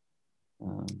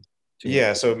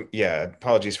 Yeah. So yeah,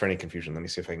 apologies for any confusion. Let me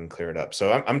see if I can clear it up.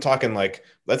 So I'm talking like,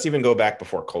 let's even go back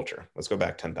before culture. Let's go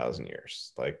back 10,000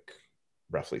 years, like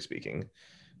roughly speaking.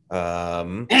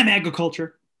 Damn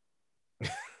agriculture.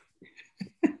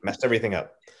 Messed everything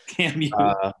up. Damn you.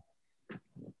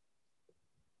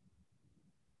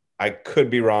 I could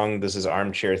be wrong. This is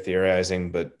armchair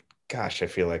theorizing, but gosh, I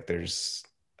feel like there's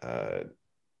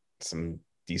some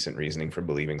decent reasoning for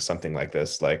believing something like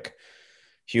this. Like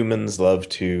humans love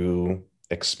to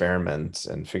experiment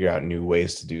and figure out new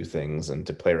ways to do things and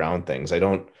to play around things.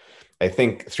 I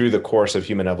think through the course of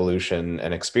human evolution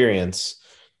and experience,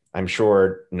 I'm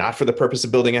sure not for the purpose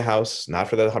of building a house, not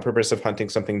for the purpose of hunting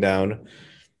something down.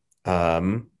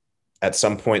 At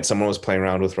some point, someone was playing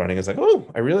around with running. It's like, oh,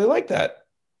 I really like that.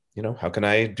 How can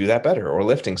I do that better? Or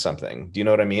lifting something. Do you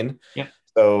know what I mean? Yeah.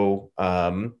 So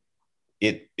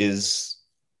it is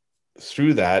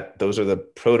through that, those are the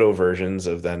proto versions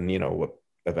of then, what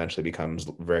eventually becomes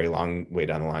very long way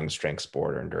down the line, strength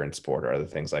sport or endurance sport or other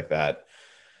things like that.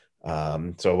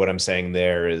 So what I'm saying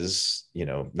there is,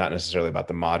 not necessarily about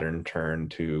the modern turn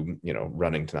to,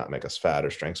 running to not make us fat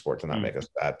or strength sport to not make us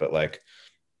fat, but like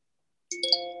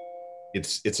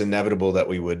it's inevitable that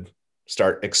we would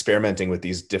start experimenting with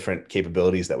these different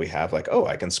capabilities that we have. Like, oh,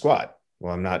 I can squat.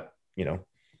 Well, I'm not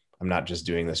just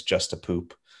doing this just to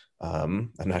poop.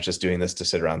 I'm not just doing this to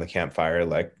sit around the campfire.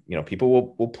 Like,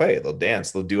 people will play, they'll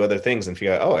dance, they'll do other things and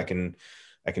figure out, oh, I can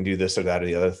do this or that or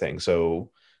the other thing.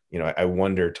 So, I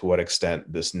wonder to what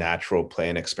extent this natural play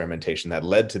and experimentation that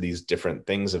led to these different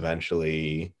things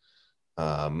eventually,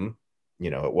 at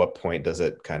what point does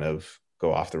it kind of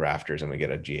go off the rafters and we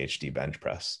get a GHD bench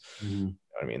press? Mm-hmm. You know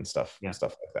what I mean? Stuff like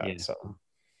that. Yeah. So,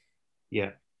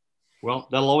 yeah. Well,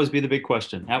 that'll always be the big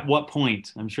question. At what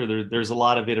point? I'm sure there's a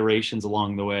lot of iterations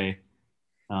along the way.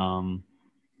 And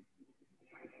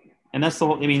that's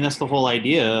the whole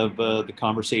idea of the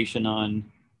conversation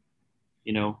on,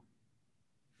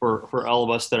 for all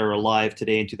of us that are alive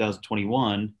today in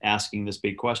 2021, asking this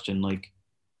big question, like,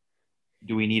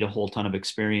 do we need a whole ton of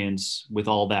experience with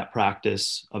all that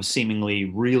practice of seemingly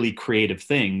really creative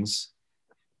things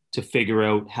to figure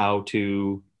out how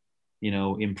to,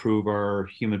 improve our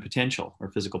human potential, our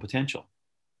physical potential?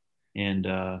 And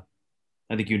I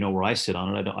think where I sit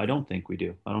on it. I don't think we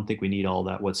do. I don't think we need all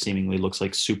that what seemingly looks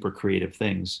like super creative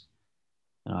things.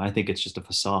 I think it's just a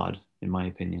facade, in my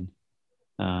opinion,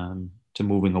 to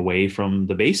moving away from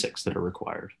the basics that are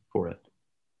required for it.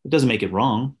 It doesn't make it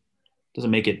wrong. It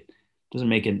doesn't make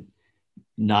it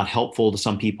not helpful to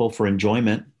some people for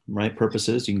enjoyment, right?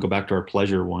 Purposes. You can go back to our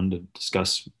pleasure one to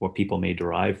discuss what people may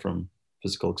derive from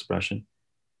physical expression.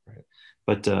 Right.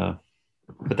 But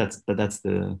that's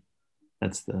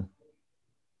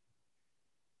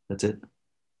it.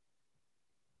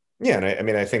 Yeah,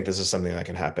 and I think this is something that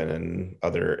can happen in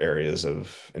other areas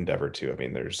of endeavor too. I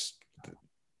mean, there's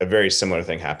a very similar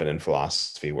thing happened in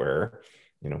philosophy where,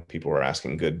 people were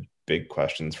asking good big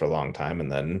questions for a long time,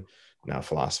 and then now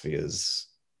philosophy is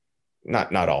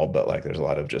not all, but like there's a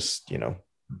lot of just,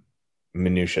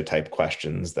 minutia type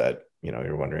questions that,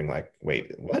 you're wondering like,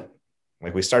 wait, what?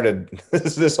 Like we started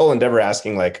this whole endeavor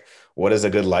asking like, what is a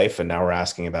good life? And now we're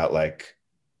asking about like,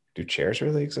 do chairs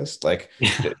really exist? Like, you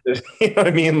know what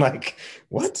I mean? Like,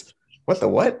 what the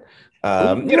what?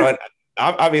 And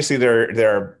obviously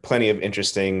there are plenty of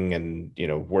interesting and,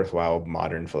 worthwhile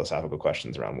modern philosophical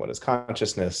questions around what is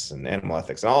consciousness and animal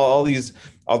ethics and all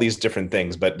these different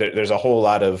things. But there's a whole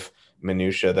lot of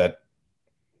minutia that,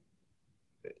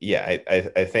 yeah,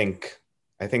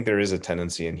 I think there is a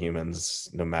tendency in humans,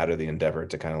 no matter the endeavor,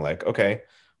 to kind of like, okay,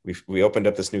 we opened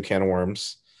up this new can of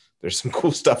worms. There's some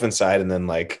cool stuff inside, and then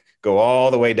like go all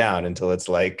the way down until it's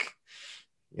like,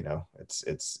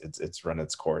 it's run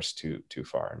its course too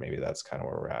far. And maybe that's kind of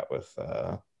where we're at with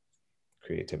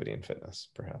creativity and fitness,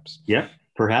 perhaps. Yeah,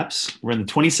 perhaps we're in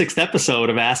the 26th episode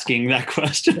of asking that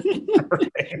question.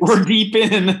 Right. We're deep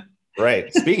in.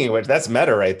 Right. Speaking of which, that's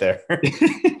meta right there.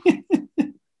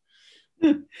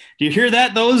 Do you hear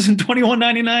that? Those in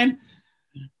 2199.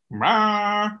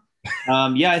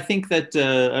 Yeah, I think that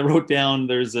I wrote down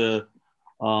there's a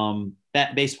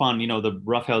that based upon the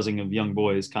roughhousing of young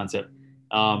boys concept.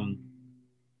 Um,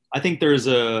 I think there's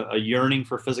a yearning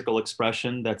for physical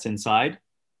expression that's inside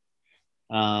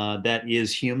that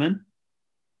is human,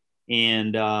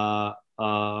 and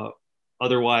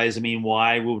otherwise, I mean,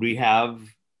 why would we have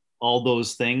all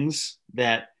those things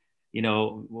that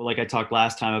like I talked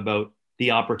last time about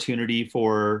the opportunity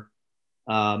for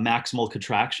maximal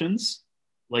contractions?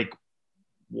 Like,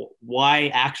 why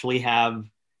actually have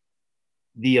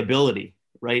the ability,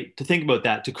 right, to think about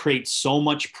that, to create so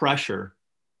much pressure,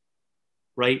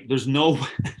 right? There's no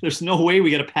there's no way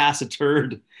we got to pass a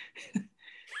turd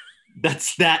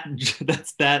that's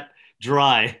that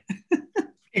dry.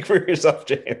 Speak for yourself,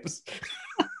 James.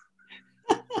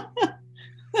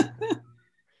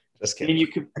 Just kidding. And you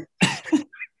could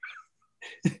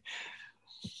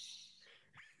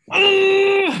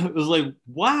it was like,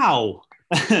 wow.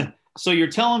 So you're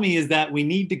telling me is that we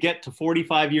need to get to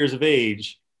 45 years of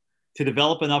age to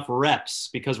develop enough reps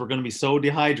because we're going to be so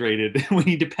dehydrated. We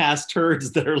need to pass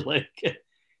turds that are like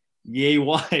yay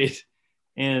wide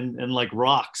and like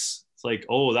rocks. It's like,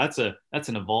 oh, that's an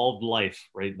evolved life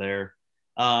right there.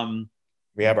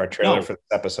 We have our trailer for this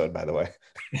episode, by the way.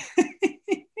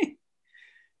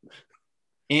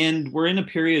 And we're in a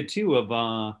period too of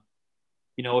a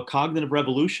cognitive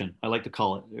revolution, I like to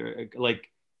call it, like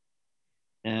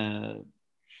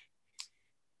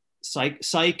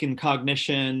psych and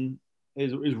cognition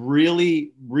is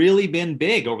really, really been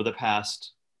big over the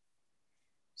past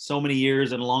so many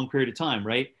years and a long period of time,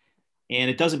 right? And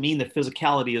it doesn't mean that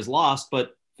physicality is lost,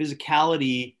 but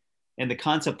physicality and the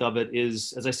concept of it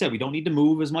is, as I said, we don't need to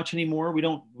move as much anymore. We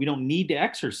don't need to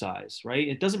exercise, right?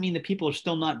 It doesn't mean that people are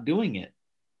still not doing it,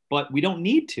 but we don't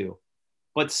need to.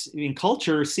 But in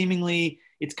culture, seemingly,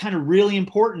 it's kind of really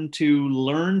important to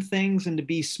learn things and to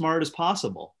be smart as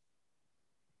possible,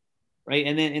 right?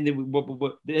 And then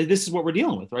this is what we're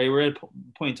dealing with, right? We're at a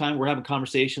point in time, we're having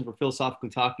conversations, we're philosophically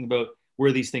talking about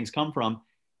where these things come from.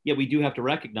 Yet we do have to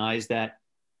recognize that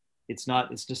it's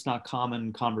just not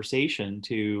common conversation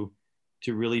to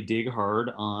really dig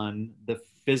hard on the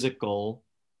physical,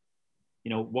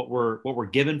 what we're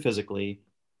given physically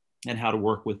and how to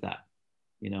work with that,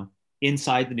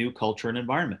 inside the new culture and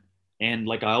environment. And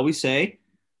like I always say,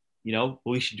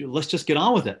 let's just get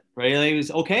on with it, right? Like,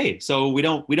 it's okay. So we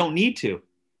don't need to.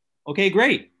 Okay,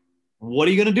 great. What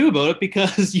are you going to do about it?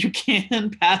 Because you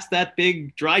can pass that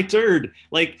big dry turd.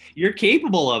 Like, you're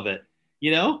capable of it,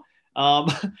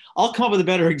 I'll come up with a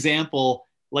better example.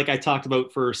 Like I talked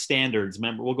about for standards.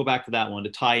 Remember, we'll go back to that one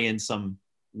to tie in some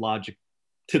logic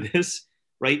to this,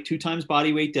 right? 2 times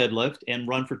body weight deadlift and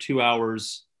run for 2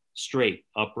 hours straight,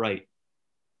 upright,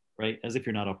 right? As if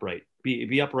you're not upright.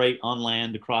 Be upright on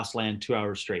land, across land, 2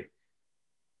 hours straight.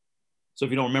 So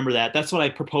if you don't remember that, that's what I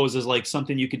propose as like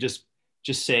something you could just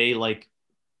say, like,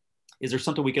 is there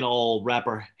something we can all wrap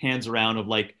our hands around of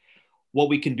like what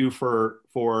we can do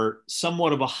for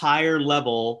somewhat of a higher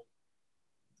level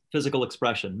physical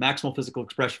expression, maximal physical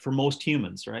expression for most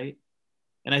humans, right?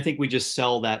 And I think we just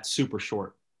sell that super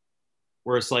short,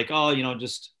 where it's like, oh,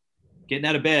 just getting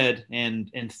out of bed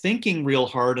and thinking real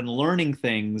hard and learning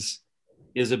things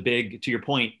is a big, to your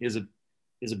point, is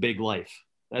a big life.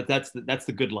 That's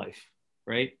the good life,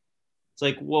 right? It's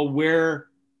like, well, where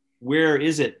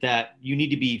is it that you need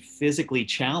to be physically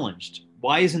challenged?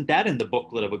 Why isn't that in the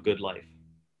booklet of a good life?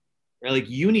 Right? Like,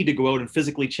 you need to go out and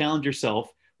physically challenge yourself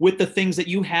with the things that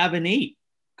you have innate,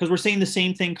 because we're saying the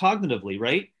same thing cognitively,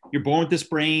 right? You're born with this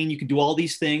brain, you can do all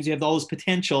these things, you have all this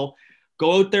potential.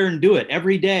 Go out there and do it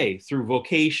every day through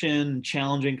vocation,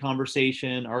 challenging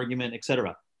conversation, argument,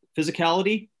 etc.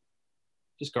 Physicality,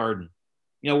 just garden,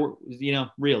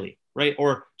 really, right?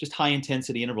 Or just high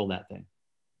intensity interval, that thing.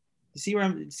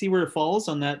 You see where it falls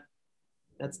on that.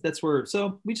 That's where.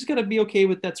 So we just got to be okay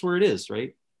with that's where it is,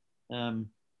 right? And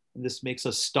this makes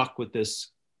us stuck with this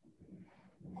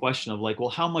question of like, well,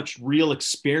 how much real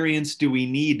experience do we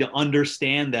need to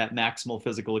understand that maximal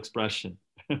physical expression,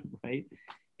 right?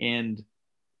 And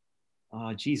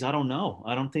geez, I don't know.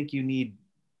 I don't think you need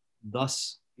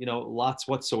lots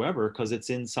whatsoever, because it's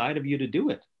inside of you to do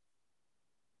it,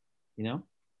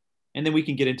 and then we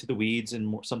can get into the weeds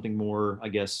and something more, I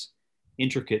guess,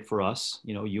 intricate for us,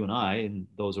 you and I and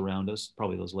those around us,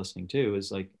 probably those listening too,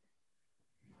 is like,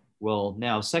 well,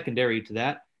 now secondary to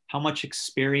that, how much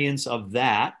experience of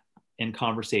that and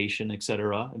conversation,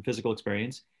 etc., and physical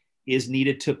experience is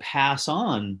needed to pass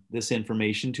on this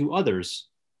information to others,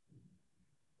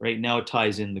 right? Now it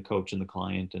ties in the coach and the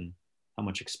client, and how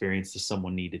much experience does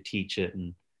someone need to teach it,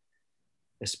 and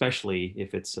especially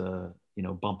if it's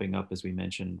bumping up, as we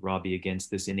mentioned, Robbie, against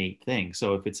this innate thing.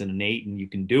 So if it's an innate and you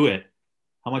can do it,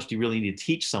 how much do you really need to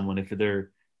teach someone if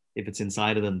it's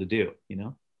inside of them to do,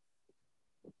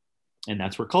 And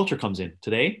that's where culture comes in.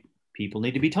 Today, people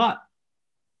need to be taught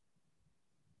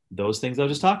those things I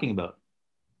was just talking about.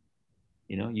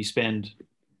 You spend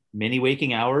many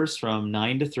waking hours from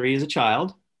 9 to 3 as a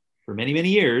child for many, many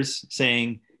years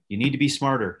saying, you need to be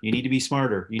smarter. You need to be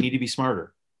smarter. You need to be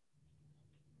smarter.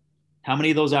 How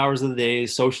many of those hours of the day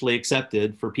is socially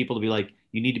accepted for people to be like,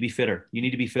 you need to be fitter. You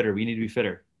need to be fitter. We need to be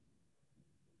fitter.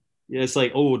 Yeah, it's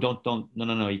like, oh, don't,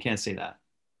 no. You can't say that.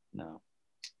 No,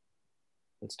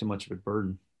 that's too much of a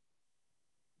burden.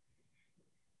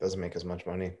 Doesn't make as much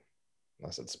money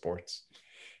unless it's sports.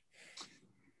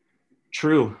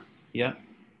 True. Yeah,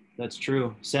 that's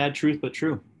true. Sad truth, but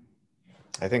true.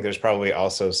 I think there's probably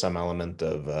also some element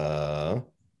of,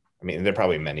 there are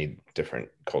probably many different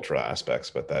cultural aspects,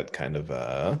 but that kind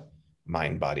of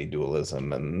mind-body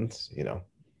dualism and, the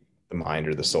mind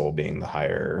or the soul being the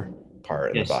higher part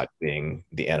and Yes. the body being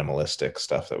the animalistic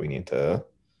stuff that we need to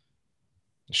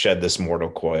shed this mortal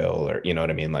coil, or, you know what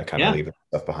I mean? Like kind of leave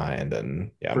stuff behind.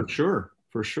 And yeah.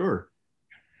 For sure.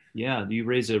 Yeah. You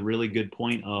raise a really good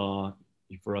point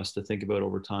for us to think about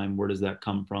over time. Where does that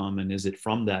come from? And is it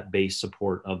from that base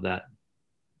support of that?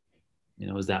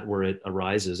 Is that where it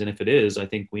arises? And if it is, I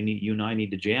think you and I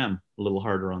need to jam a little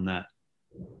harder on that.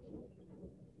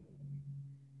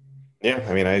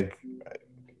 Yeah.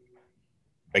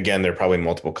 Again, there are probably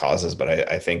multiple causes, but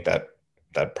I think that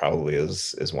probably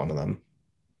is one of them.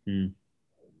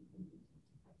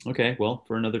 Okay. Well,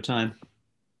 for another time.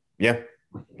 Yeah.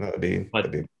 That'd be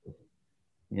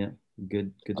yeah.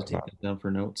 Good to take that down for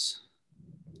notes.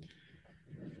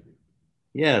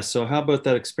 Yeah. So how about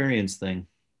that experience thing?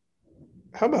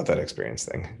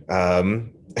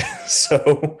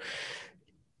 So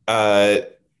I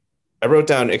wrote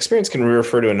down experience can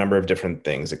refer to a number of different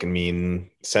things. It can mean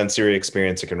sensory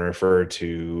experience. It can refer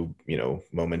to,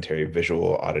 momentary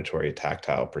visual, auditory,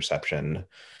 tactile perception.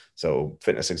 So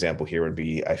fitness example here would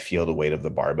be, I feel the weight of the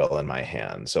barbell in my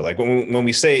hand. So like when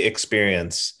we say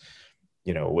experience,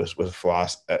 with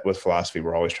philosophy,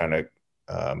 we're always trying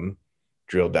to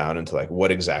drill down into like,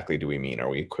 what exactly do we mean? Are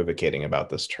we equivocating about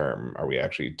this term? Are we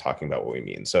actually talking about what we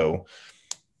mean? So,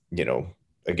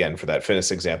 again, for that fitness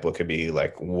example, it could be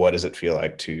like, what does it feel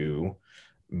like to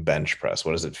bench press?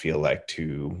 What does it feel like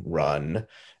to run?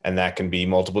 And that can be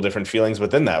multiple different feelings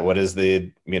within that. What is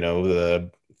the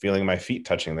feeling of my feet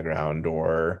touching the ground,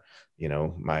 or,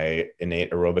 my innate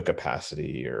aerobic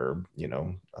capacity, or,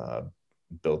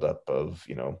 buildup of,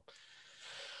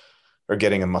 or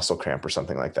getting a muscle cramp or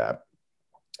something like that.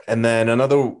 And then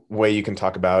another way you can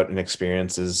talk about an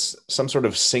experience is some sort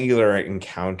of singular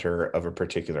encounter of a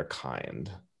particular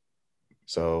kind.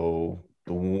 So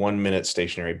the 1 minute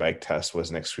stationary bike test was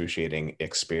an excruciating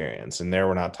experience. And there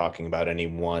we're not talking about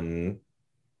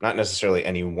not necessarily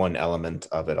any one element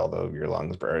of it, although your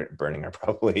lungs burning are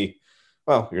probably,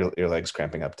 well, your legs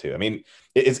cramping up too.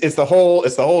 It's the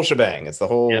whole shebang. It's the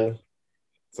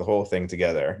whole thing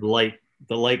together.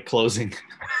 The light closing.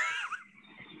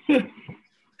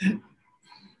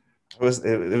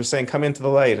 It was saying, come into the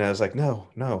light. And I was like, no.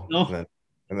 And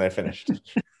then I finished.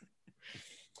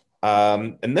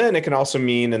 And then it can also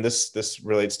mean, and this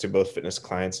relates to both fitness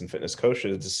clients and fitness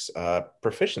coaches,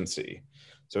 proficiency.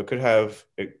 So it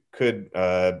could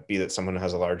be that someone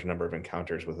has a large number of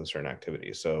encounters with a certain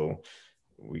activity. So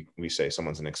we say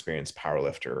someone's an experienced power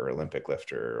lifter or Olympic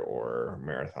lifter or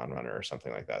marathon runner or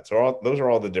something like that. So those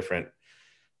are all the different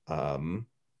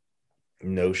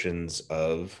notions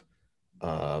of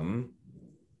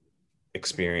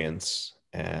experience,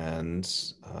 and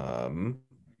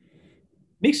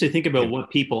makes you think about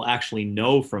what people actually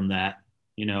know from that,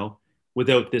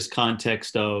 without this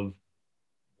context of,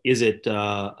 is it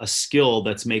a skill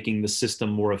that's making the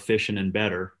system more efficient and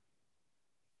better?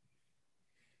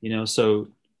 So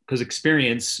because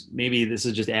experience, maybe this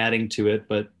is just adding to it,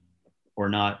 or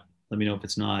not. Let me know if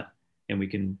it's not, and we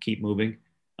can keep moving.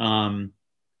 But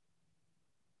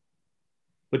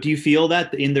do you feel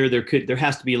that in there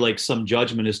has to be like some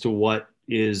judgment as to what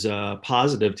is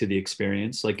positive to the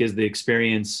experience? Like, is the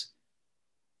experience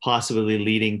possibly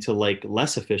leading to like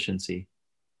less efficiency?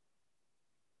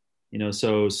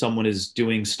 So someone is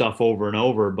doing stuff over and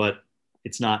over, but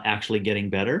it's not actually getting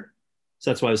better. So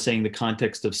that's why I was saying the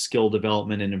context of skill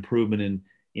development and improvement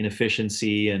in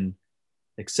efficiency and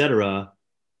et cetera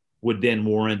would then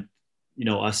warrant,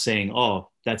 us saying, oh,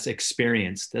 that's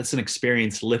experience. That's an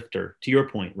experienced lifter, to your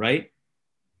point, right?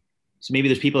 So maybe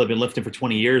there's people that have been lifting for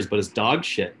 20 years, but it's dog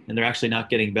shit and they're actually not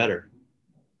getting better.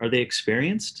 Are they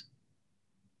experienced?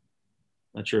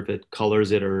 Not sure if it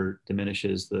colors it or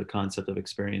diminishes the concept of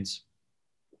experience.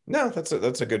 No, that's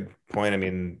a good point. I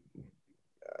mean,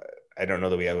 I don't know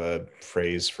that we have a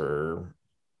phrase for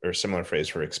or similar phrase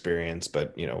for experience,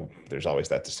 but there's always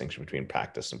that distinction between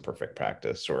practice and perfect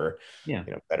practice, or Yeah.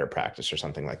 better practice or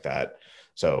something like that.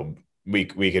 So we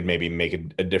could maybe make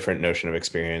a different notion of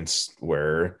experience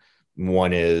where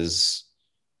one is,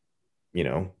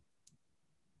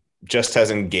 just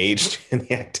has engaged in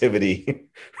the activity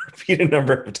repeated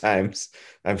number of times.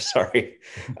 I'm sorry.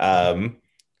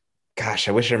 Gosh,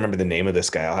 I wish I remember the name of this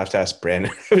guy. I'll have to ask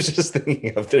Brandon. I was just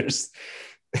thinking of there's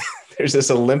this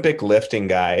Olympic lifting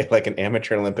guy, like an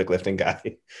amateur Olympic lifting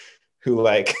guy, who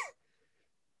like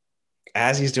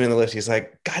as he's doing the lift, he's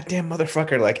like, "Goddamn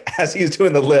motherfucker!" Like as he's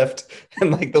doing the lift,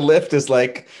 and like the lift is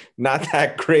like not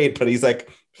that great, but he's like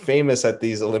famous at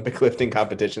these Olympic lifting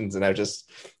competitions. And I just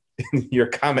your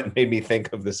comment made me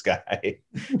think of this guy,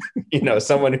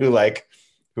 someone who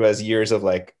has years of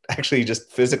like actually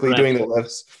just physically doing the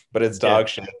lifts, but it's dog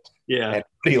shit. Yeah. And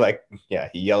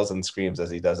he yells and screams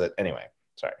as he does it. Anyway,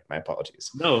 sorry, my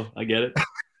apologies. No, I get it.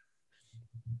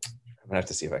 I'm gonna have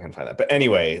to see if I can find that. But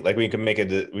anyway, like we can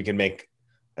make,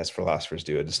 as philosophers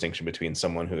do, a distinction between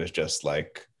someone who has just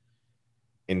like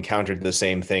encountered the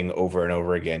same thing over and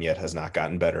over again, yet has not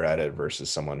gotten better at it, versus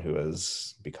someone who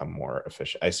has become more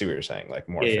efficient. I see what you're saying, like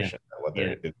more efficient at what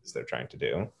they're trying to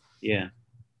do. Yeah.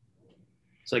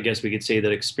 So I guess we could say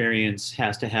that experience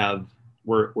has to have,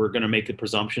 we're going to make the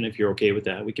presumption, if you're okay with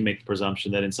that, we can make the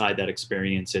presumption that inside that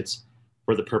experience, it's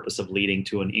for the purpose of leading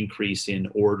to an increase in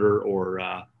order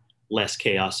or less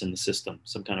chaos in the system,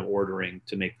 some kind of ordering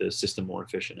to make the system more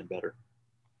efficient and better.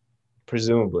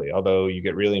 Presumably, although you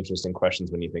get really interesting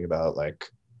questions when you think about like,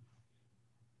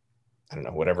 I don't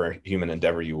know, whatever human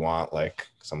endeavor you want, like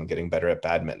someone getting better at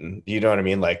badminton, you know what I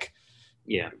mean? Like,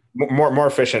 yeah, more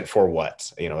efficient for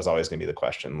what, is always going to be the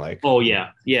question. Like, oh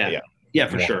yeah,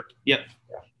 for sure. Yep.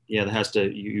 Yeah, that has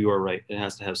to, you are right. It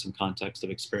has to have some context of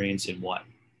experience in what,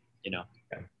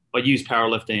 but use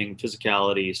powerlifting,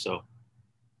 physicality. So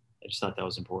I just thought that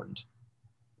was important.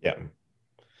 Yeah.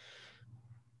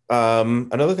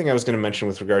 Another thing I was going to mention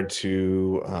with regard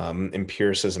to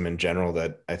empiricism in general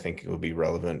that I think will be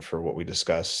relevant for what we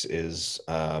discuss is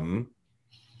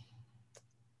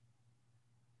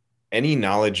any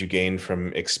knowledge you gain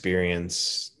from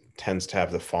experience tends to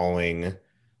have the following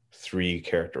three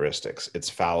characteristics. It's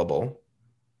fallible,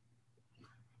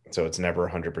 so it's never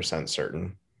 100%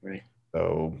 certain. Right.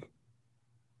 So,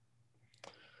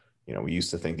 we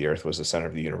used to think the Earth was the center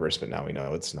of the universe, but now we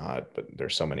know it's not. But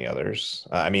there's so many others.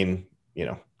 I mean,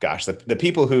 gosh, the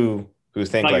people who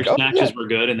think like, your snatches were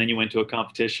good, and then you went to a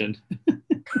competition,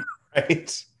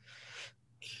 right?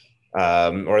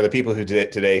 Or the people who did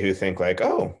it today who think like,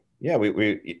 oh, yeah,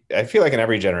 I feel like in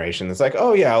every generation, it's like,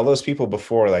 oh yeah, all those people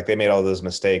before, like they made all those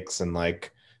mistakes and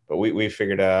like, but we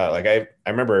figured out, like, I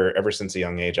remember ever since a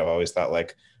young age, I've always thought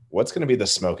like, what's going to be the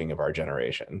smoking of our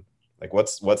generation? Like,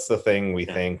 what's the thing we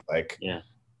think like,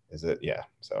 is it? Yeah.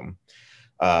 So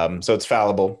it's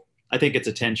fallible. I think it's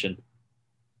attention.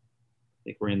 I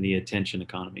think we're in the attention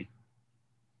economy.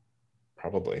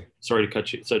 Probably. Sorry to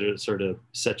cut you, sort of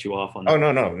set you off on that.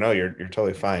 Oh, no, you're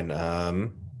totally fine.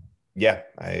 Yeah,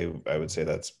 I would say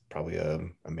that's probably a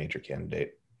major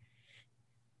candidate.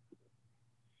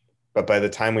 But by the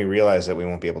time we realize that, we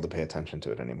won't be able to pay attention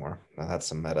to it anymore. Now that's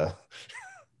some meta.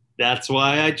 That's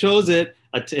why I chose it.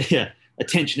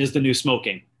 Attention is the new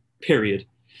smoking, period.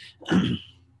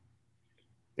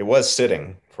 It was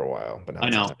sitting for a while, but now I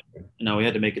know. No, we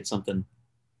had to make it something,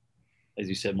 as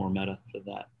you said, more meta for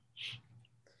that.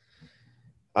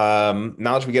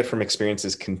 Knowledge we get from experience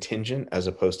is contingent as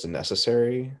opposed to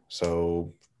necessary.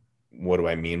 So what do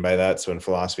I mean by that? So in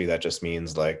philosophy, that just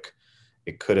means like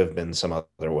it could have been some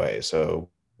other way. So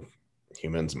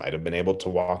humans might have been able to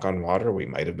walk on water. We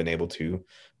might have been able to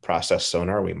process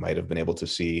sonar. We might have been able to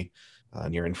see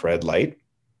near infrared light.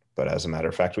 But as a matter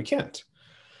of fact, we can't.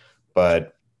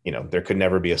 But there could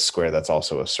never be a square that's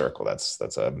also a circle. That's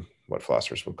what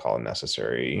philosophers would call a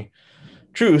necessary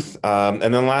truth. And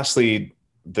then lastly,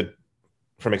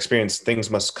 from experience,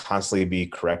 things must constantly be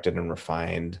corrected and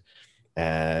refined.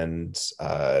 And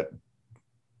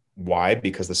why?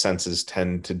 Because the senses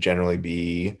tend to generally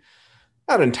be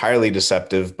not entirely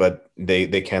deceptive, but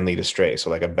they can lead astray. So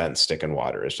like a bent stick in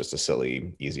water is just a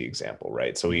silly, easy example,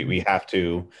 right? So we have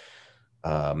to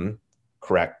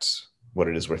correct what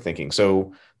it is we're thinking.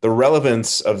 So the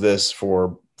relevance of this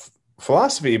for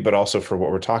philosophy, but also for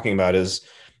what we're talking about, is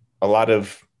a lot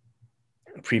of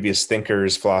previous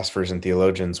thinkers, philosophers, and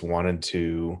theologians wanted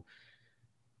to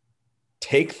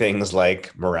take things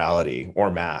like morality or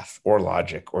math or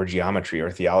logic or geometry or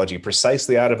theology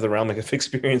precisely out of the realm of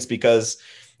experience, because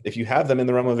if you have them in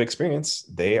the realm of experience,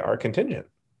 they are contingent,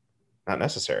 not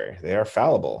necessary. They are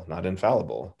fallible, not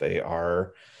infallible. They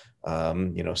are,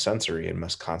 sensory and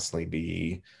must constantly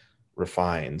be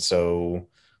refined. So,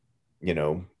 you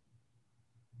know,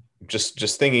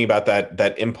 just thinking about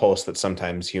that impulse that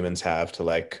sometimes humans have to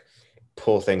like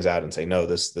pull things out and say, no,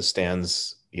 this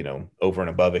stands, over and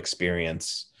above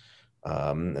experience,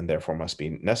 and therefore must be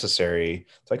necessary.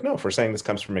 It's like, no, if we're saying this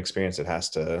comes from experience, it has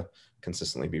to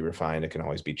consistently be refined. It can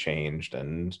always be changed.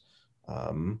 And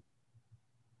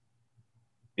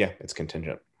yeah, it's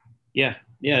contingent. Yeah,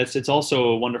 yeah. It's also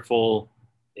a wonderful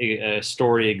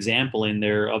story example in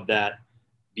there of that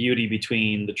beauty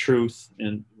between the truth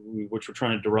and which we're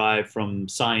trying to derive from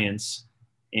science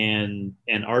and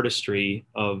artistry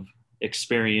of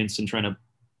experience and trying to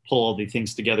pull all these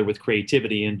things together with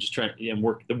creativity and just trying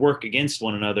and work against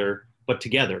one another but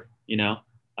together.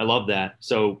 I love that.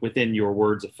 So within your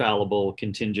words of fallible,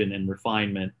 contingent, and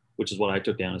refinement, which is what I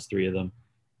took down as three of them.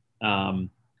 um,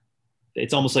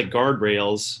 it's almost like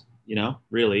guardrails,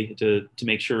 really to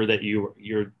make sure that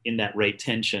you're in that right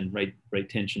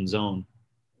tension zone.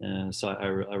 So I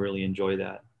really enjoy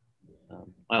that.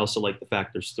 I also like the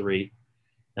fact there's three,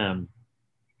 um,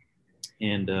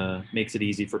 and makes it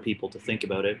easy for people to think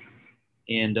about it.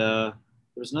 And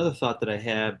there's another thought that I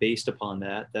have based upon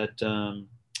that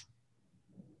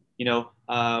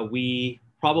we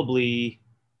probably,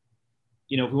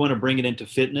 if we want to bring it into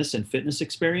fitness and fitness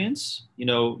experience,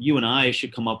 you and I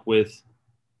should come up with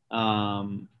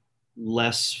um,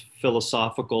 less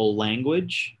philosophical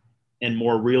language and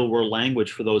more real world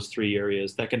language for those three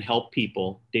areas that can help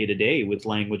people day to day with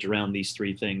language around these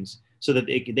three things so that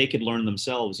they could learn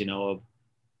themselves. I'm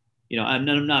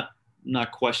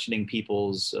not questioning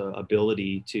people's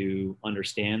ability to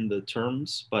understand the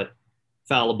terms, but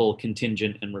fallible,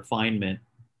 contingent, and refinement,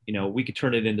 we could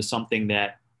turn it into something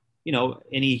that,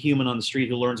 any human on the street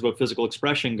who learns about physical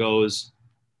expression goes,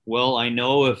 well, I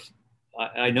know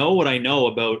what I know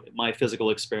about my physical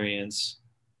experience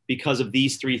because of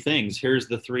these three things. Here's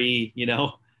the three,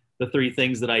 the three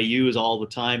things that I use all the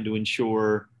time to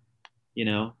ensure,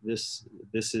 this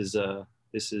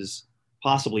is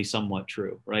possibly somewhat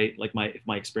true, right? Like if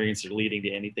my experiences are leading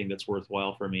to anything that's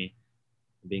worthwhile for me,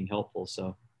 being helpful.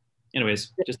 So,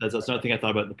 anyways, just that's another thing I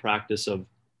thought about in the practice of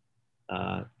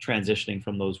transitioning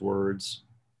from those words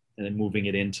and then moving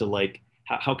it into like,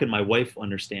 how can my wife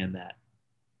understand that?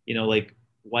 Like,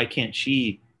 why can't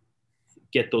she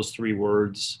get those three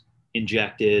words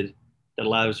injected that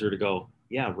allows her to go,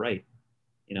 yeah, right.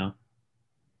 You know,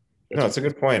 No, that's it's a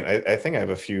good point. I think I have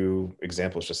a few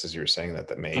examples just as you were saying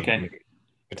that may okay.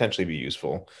 potentially be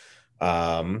useful.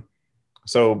 Um,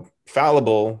 so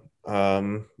fallible,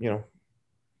 let's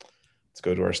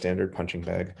go to our standard punching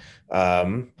bag.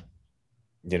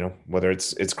 Whether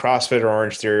it's CrossFit or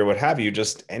Orange Theory or what have you,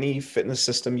 just any fitness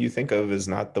system you think of is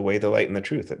not the way, the light, and the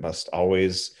truth. It must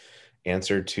always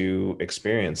answer to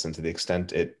experience, and to the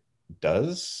extent it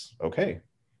does, okay,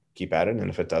 keep at it. And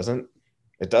if it doesn't,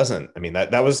 it doesn't. I mean,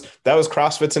 that was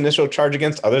CrossFit's initial charge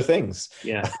against other things.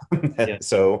 Yeah. Yeah.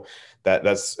 So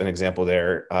that's an example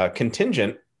there.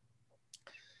 Contingent.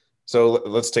 So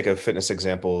let's take a fitness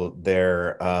example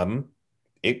there.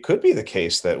 It could be the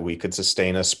case that we could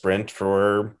sustain a sprint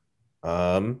for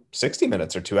 60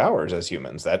 minutes or 2 hours as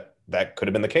humans. That could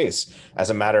have been the case. As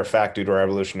a matter of fact, due to our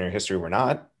evolutionary history, we're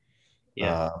not.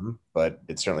 Yeah. But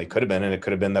it certainly could have been, and it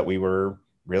could have been that we were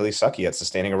really sucky at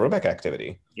sustaining aerobic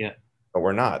activity, Yeah. but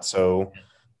we're not. So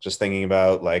just thinking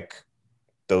about like,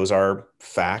 those are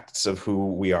facts of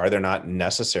who we are. They're not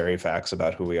necessary facts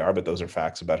about who we are, but those are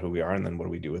facts about who we are. And then what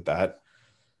do we do with that?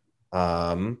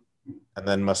 And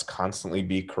then must constantly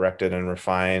be corrected and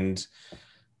refined.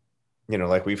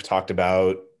 Like we've talked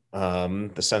about,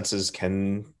 the senses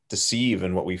can deceive,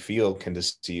 and what we feel can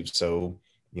deceive. So,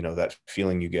 that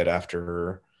feeling you get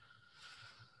after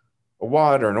a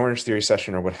WOD or an Orange Theory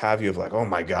session or what have you, of like, oh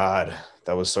my God,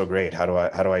 that was so great. How do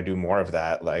I do more of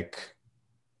that? Like,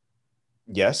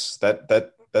 yes,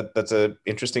 that's a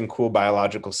interesting, cool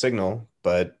biological signal,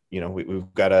 but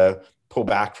we've got to pull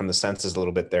back from the senses a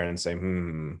little bit there and say,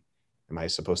 am I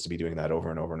supposed to be doing that over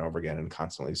and over and over again and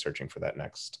constantly searching for that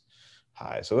next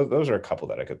high? So those are a couple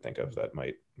that I could think of that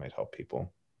might help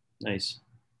people. Nice.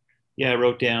 Yeah. I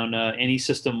wrote down any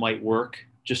system might work.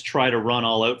 Just try to run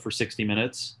all out for 60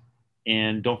 minutes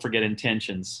and don't forget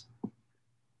intentions.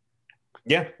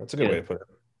 Yeah, that's a good Yeah. way to put it.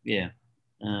 Yeah.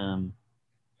 Um,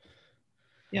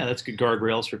 yeah. That's good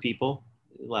guardrails for people.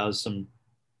 It allows some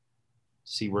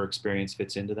see where experience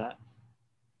fits into that,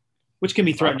 which can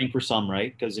be threatening for some,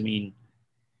 right? Because I mean,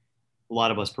 a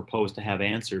lot of us propose to have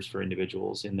answers for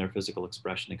individuals in their physical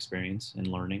expression experience and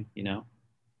learning, you know.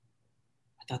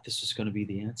 I thought this was going to be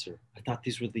the answer. I thought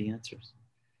these were the answers,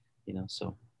 you know.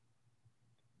 So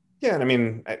Yeah, and I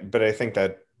mean, but I think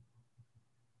that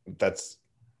that's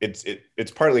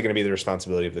it's partly going to be the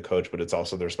responsibility of the coach, but it's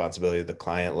also the responsibility of the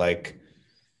client. Like,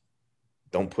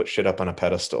 don't put shit up on a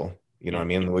pedestal. You know yeah,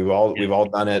 what I mean? We've all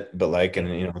done it, but like, and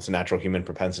you know, it's a natural human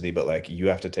propensity, but like you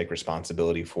have to take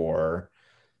responsibility for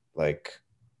like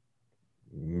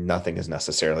nothing is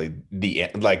necessarily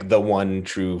the one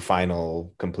true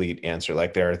final complete answer.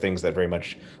 Like there are things that very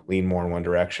much lean more in one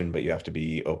direction, but you have to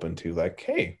be open to like,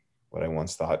 hey, what I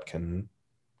once thought can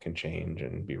change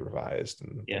and be revised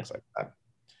and yeah, things like that.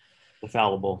 the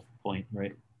fallible point,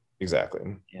 right?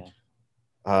 Exactly. Yeah.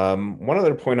 One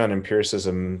other point on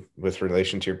empiricism with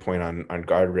relation to your point on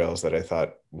guardrails that I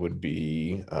thought would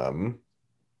be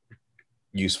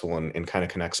useful and kind of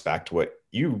connects back to what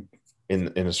you in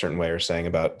a certain way are saying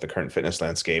about the current fitness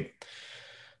landscape.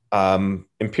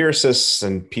 Empiricists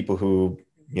and people who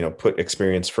put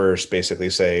experience first basically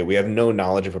say we have no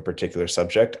knowledge of a particular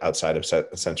subject outside of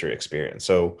sensory experience.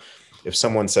 So if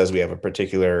someone says we have a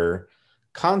particular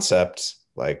concept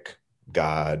like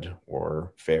God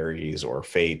or fairies or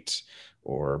fate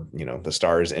or the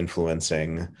stars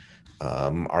influencing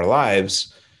our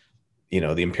lives,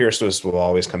 the empiricist will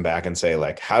always come back and say,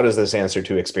 like, how does this answer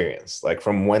to experience? Like,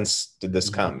 from whence did this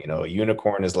come? A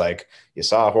unicorn is like, you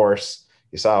saw a horse,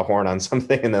 you saw a horn on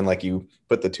something, and then like you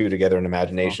put the two together in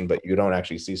imagination, but you don't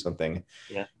actually see something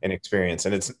in experience.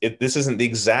 And this isn't the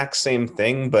exact same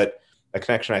thing, but a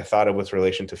connection I thought of with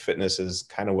relation to fitness is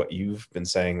kind of what you've been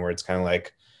saying, where it's kind of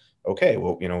like, okay,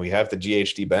 well, we have the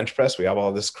GHD bench press, we have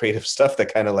all this creative stuff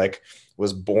that kind of like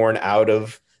was born out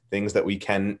of things that we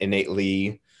can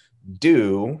innately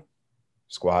do,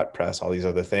 squat, press, all these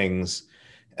other things.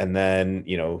 And then,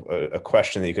 a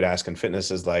question that you could ask in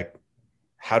fitness is like,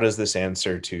 how does this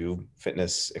answer to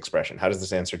fitness expression? How does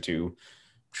this answer to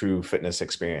true fitness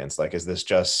experience? Like, is this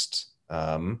just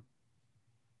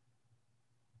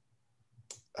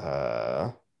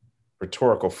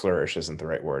rhetorical flourish isn't the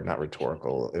right word, not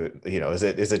rhetorical. Is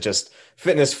it just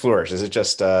fitness flourish? Is it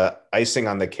just icing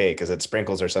on the cake? Is it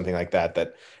sprinkles or something like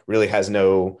that really has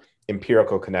no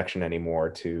empirical connection anymore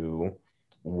to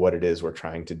what it is we're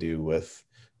trying to do with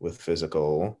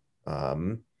physical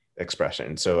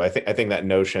expression? So I think that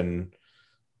notion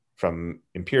from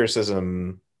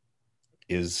empiricism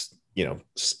is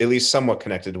at least somewhat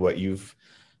connected to what you've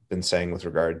been saying with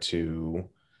regard to,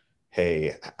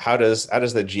 hey, how does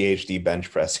the GHD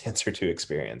bench press answer to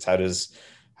experience? How does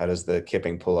the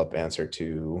kipping pull up answer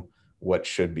to what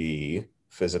should be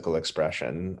physical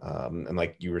expression? And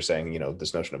like you were saying,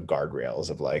 this notion of guardrails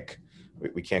of like,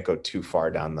 we can't go too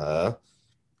far down the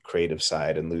creative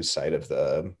side and lose sight of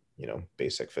the,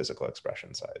 basic physical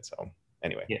expression side. So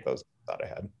anyway, those thought I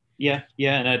had. Yeah.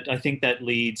 And I think that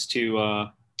leads to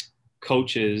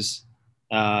coaches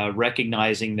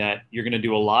recognizing that you're going to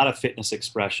do a lot of fitness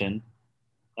expression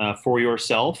for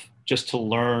yourself just to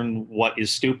learn what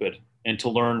is stupid and to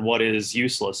learn what is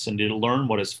useless and to learn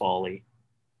what is folly.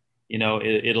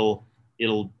 It'll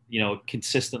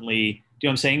consistently, do you know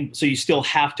what I'm saying? So you still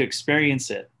have to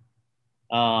experience it.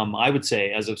 I would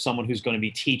say, as of someone who's going to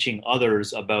be teaching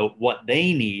others about what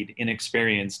they need in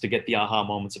experience to get the aha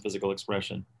moments of physical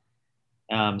expression.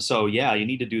 So yeah, you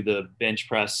need to do the bench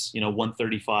press,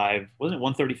 135, wasn't it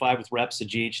 135 with reps at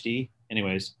GHD?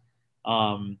 Anyways,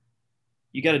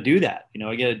 you got to do that.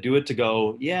 You got to do it to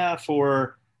go, yeah,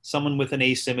 for someone with an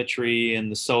asymmetry and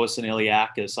the psoas and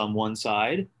iliacus on one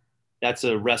side, that's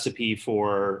a recipe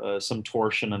for some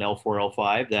torsion on L4,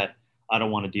 L5 that I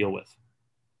don't want to deal with.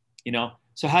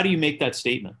 So how do you make that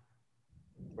statement,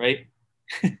 right?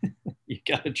 You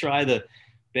got to try the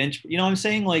bench. You know what I'm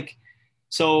saying? Like,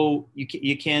 so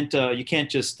you can't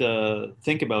just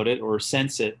think about it or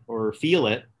sense it or feel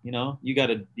it. You got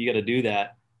to do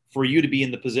that for you to be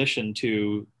in the position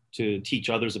to teach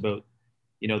others about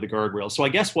the guardrails. So I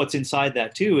guess what's inside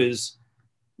that too is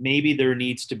maybe there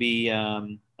needs to be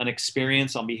an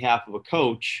experience on behalf of a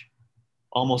coach,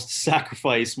 almost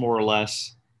sacrifice more or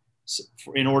less,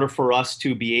 in order for us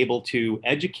to be able to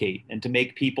educate and to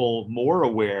make people more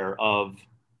aware of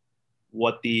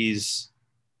what these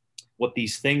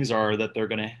things are that they're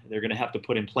gonna have to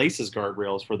put in place as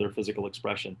guardrails for their physical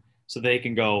expression, so they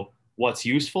can go, what's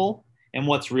useful and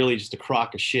what's really just a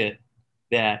crock of shit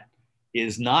that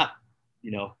is not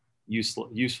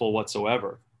useful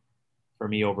whatsoever for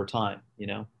me over time,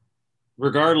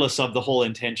 regardless of the whole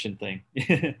intention thing.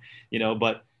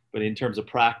 But but in terms of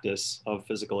practice of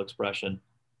physical expression,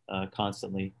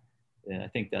 constantly, yeah, I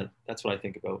think that's what I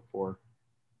think about for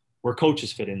where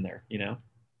coaches fit in there, you know?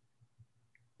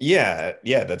 Yeah,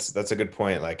 yeah, that's a good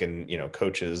point. Like, and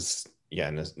coaches, yeah,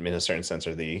 in a certain sense,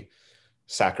 are the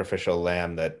sacrificial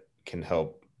lamb that can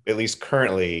help, at least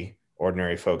currently,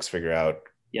 ordinary folks figure out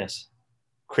Yes.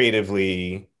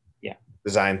 creatively Yeah.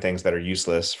 design things that are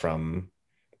useless from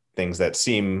things that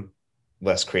seem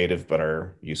less creative but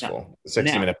are Now, useful. now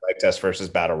 60-minute bike test versus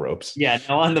battle ropes. yeah,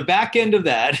 now on the back end of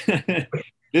that,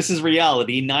 this is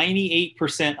reality.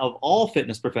 98% of all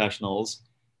fitness professionals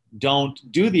don't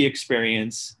do the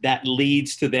experience that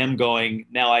leads to them going,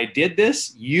 now I did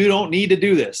this, you don't need to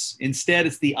do this. Instead,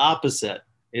 it's the opposite.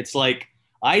 It's like,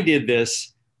 I did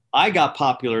this, I got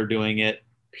popular doing it,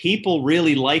 people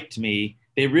really liked me,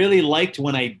 they really liked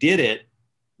when I did it.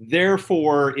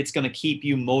 Therefore, it's going to keep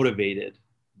you motivated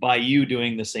by you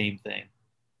doing the same thing.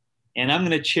 And I'm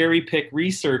going to cherry pick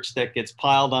research that gets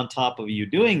piled on top of you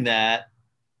doing that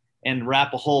and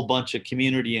wrap a whole bunch of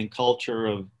community and culture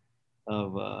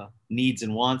of needs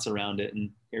and wants around it.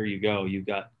 And here you go. You've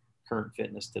got current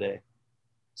fitness today.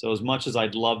 So as much as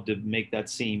I'd love to make that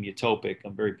seem utopic,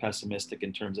 I'm very pessimistic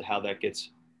in terms of how that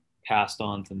gets passed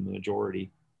on to the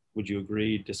majority. Would you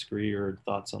agree, disagree, or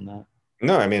thoughts on that?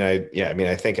 No, I mean,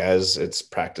 I think as it's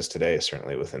practiced today,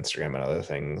 certainly with Instagram and other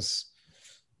things.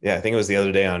 Yeah, I think it was the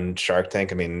other day on Shark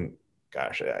Tank. I mean,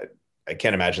 gosh, I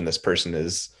can't imagine this person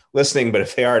is listening, but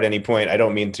if they are at any point, I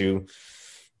don't mean to,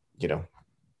 you know,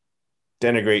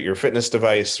 denigrate your fitness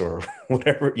device or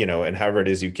whatever, and however it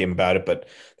is you came about it. But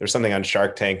there's something on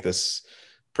Shark Tank. This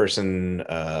person,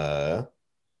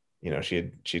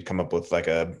 she'd come up with like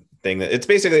a thing that it's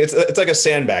basically it's like a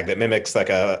sandbag that mimics like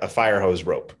a fire hose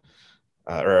rope,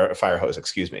 or a fire hose,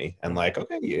 excuse me. And like,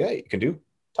 okay, yeah, you can do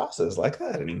tosses like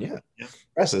that, and yeah, Yeah.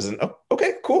 presses, and oh,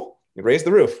 okay, cool. You raise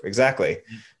the roof, exactly.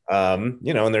 And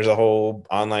there's a whole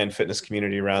online fitness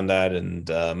community around that, and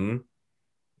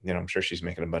I'm sure she's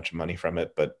making a bunch of money from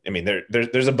it. But I mean,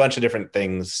 there's a bunch of different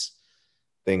things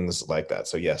like that.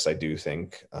 So yes, I do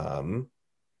think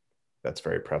that's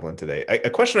very prevalent today. A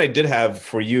question I did have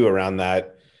for you around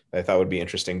that I thought would be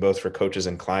interesting, both for coaches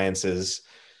and clients, is,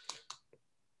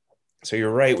 so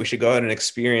you're right, we should go out and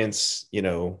experience,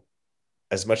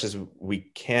 as much as we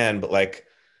can, but like,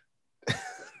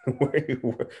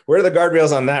 where are the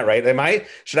guardrails on that, right?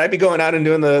 Should I be going out and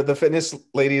doing the fitness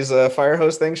ladies fire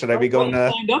hose thing? Should I be going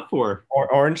signed up for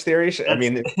Orange Theory? I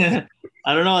mean,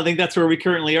 I don't know. I think that's where we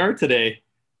currently are today.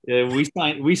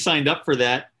 We signed up for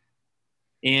that,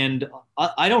 and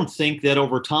I don't think that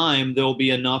over time there'll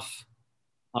be enough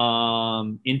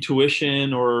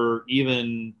intuition or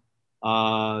even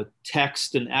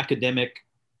text and academic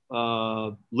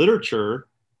literature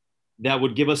that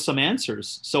would give us some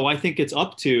answers. So I think it's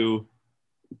up to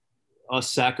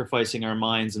us sacrificing our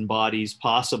minds and bodies,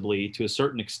 possibly to a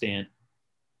certain extent.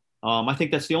 I think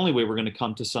that's the only way we're going to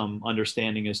come to some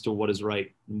understanding as to what is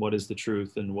right and what is the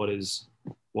truth and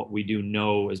what we do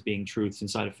know as being truths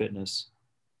inside of fitness.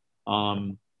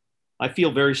 I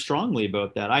feel very strongly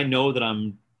about that. I know that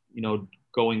I'm,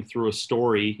 going through a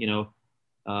story,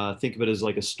 think of it as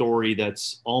like a story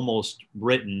that's almost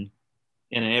written.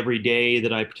 And every day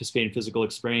that I participate in physical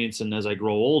experience and as I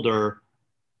grow older,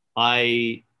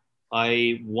 I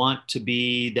want to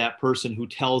be that person who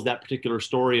tells that particular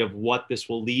story of what this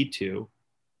will lead to,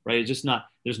 right? There's not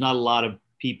a lot of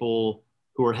people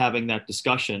who are having that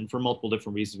discussion for multiple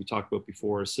different reasons we talked about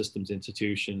before: systems,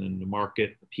 institution, and the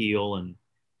market appeal, and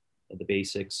the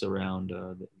basics around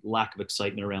the lack of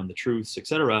excitement around the truths, et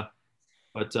cetera.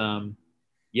 But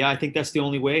yeah, I think that's the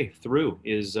only way through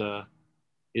is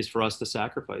for us to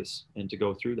sacrifice and to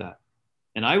go through that.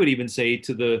 And I would even say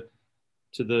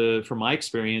from my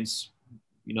experience,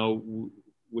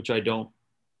 which I don't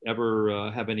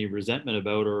ever have any resentment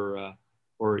about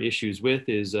or issues with,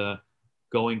 is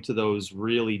going to those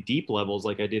really deep levels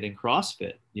like I did in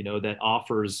CrossFit, that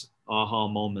offers aha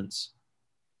moments.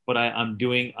 But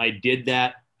I did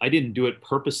that. I didn't do it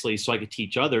purposely so I could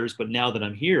teach others. But now that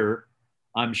I'm here,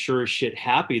 I'm sure as shit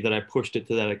happy that I pushed it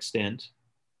to that extent,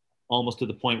 almost to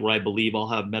the point where I believe I'll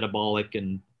have metabolic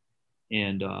and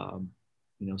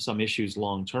some issues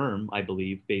long term, I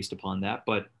believe, based upon that.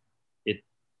 But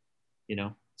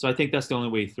so I think that's the only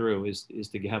way through is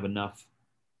to have enough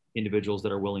individuals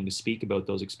that are willing to speak about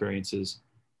those experiences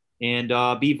and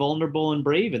be vulnerable and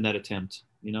brave in that attempt,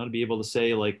 to be able to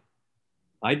say, like,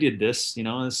 I did this,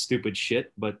 this stupid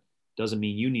shit, but doesn't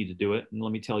mean you need to do it. And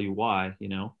let me tell you why,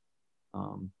 so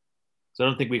I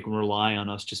don't think we can rely on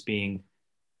us just being,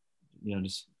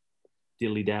 just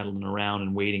dilly daddling around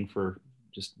and waiting for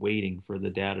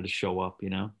the data to show up,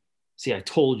 See, I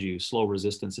told you slow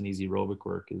resistance and easy aerobic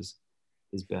work is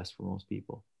best for most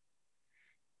people.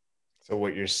 So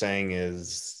what you're saying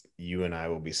is you and I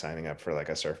will be signing up for like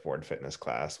a surfboard fitness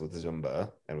class with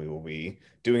Zumba, and we will be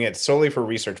doing it solely for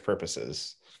research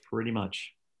purposes. Pretty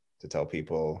much. To tell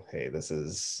people, hey, this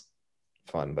is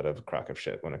fun, but a crock of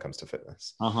shit when it comes to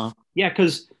fitness. Yeah,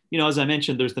 because, as I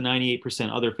mentioned, there's the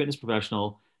 98% other fitness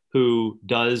professional who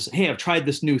does, hey, I've tried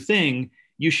this new thing.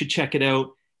 You should check it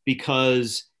out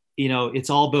because, it's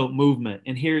all about movement.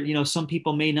 And here, some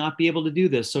people may not be able to do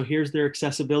this. So here's their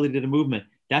accessibility to the movement.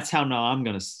 That's how now I'm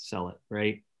going to sell it,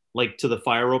 right? Like to the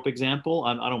fire rope example,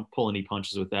 I don't pull any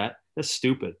punches with that. That's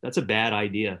stupid. That's a bad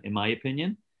idea, in my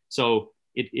opinion. So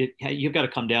you've got to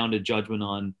come down to judgment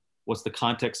on what's the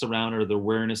context around it or the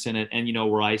awareness in it. And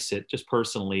where I sit, just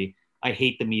personally, I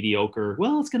hate the mediocre,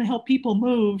 well, it's going to help people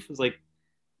move. It's like,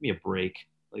 give me a break.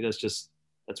 Like that's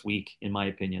weak in my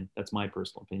opinion. That's my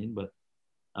personal opinion. But,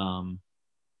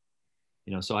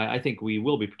 so I think we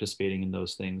will be participating in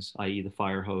those things, i.e. the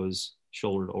fire hose,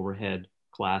 shoulder to overhead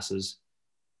classes,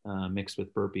 mixed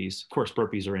with burpees. Of course,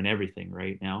 burpees are in everything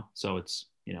right now. So it's,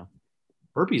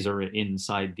 burpees are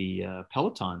inside the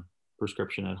Peloton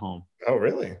prescription at home. Oh,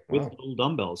 really? Wow. With little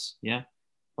dumbbells. Yeah.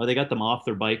 Or they got them off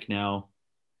their bike now,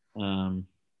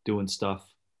 doing stuff.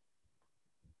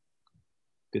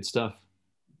 Good stuff.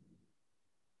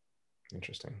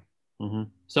 Interesting. Mm-hmm.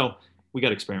 So we got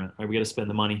to experiment, right? We got to spend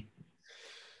the money.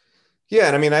 Yeah.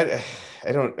 And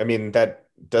I mean, that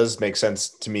does make sense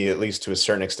to me, at least to a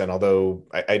certain extent, although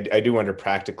I do wonder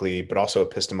practically, but also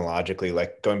epistemologically,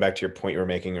 like going back to your point you were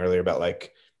making earlier about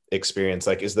like experience,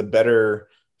 like is the better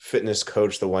fitness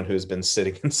coach the one who's been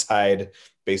sitting inside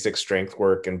basic strength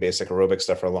work and basic aerobic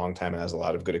stuff for a long time and has a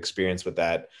lot of good experience with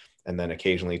that, and then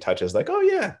occasionally touches like, oh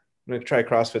yeah, I'm going to try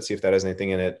CrossFit, see if that has anything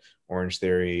in it, Orange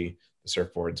Theory, the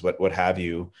surfboards, what have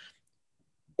you.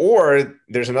 Or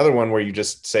there's another one where you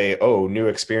just say, oh, new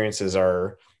experiences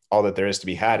are all that there is to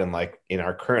be had. And like in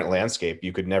our current landscape,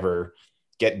 you could never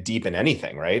get deep in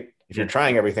anything, right? If you're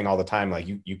trying everything all the time, like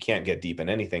you can't get deep in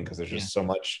anything because there's just so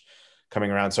much coming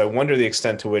around. So I wonder the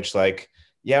extent to which like,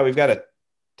 yeah, we've got to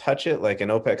touch it like an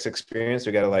OPEX experience.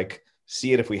 We got to like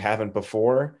see it if we haven't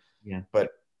before. Yeah.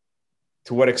 But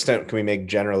to what extent can we make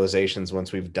generalizations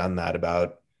once we've done that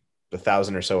about the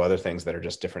 1,000 or so other things that are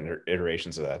just different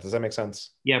iterations of that? Does that make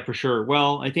sense? Yeah, for sure.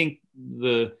 Well, I think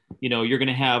you're going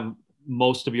to have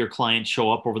most of your clients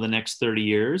show up over the next 30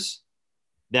 years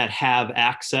that have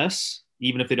access,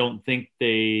 even if they don't think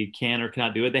they can or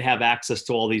cannot do it, they have access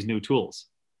to all these new tools.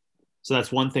 So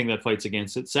that's one thing that fights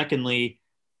against it. Secondly,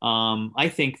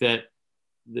 I think that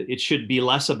it should be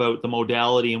less about the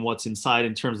modality and what's inside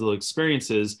in terms of the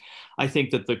experiences. I think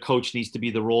that the coach needs to be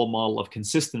the role model of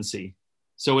consistency.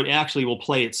 So it actually will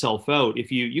play itself out.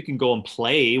 If you can go and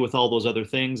play with all those other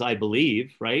things, I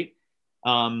believe, right?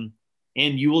 And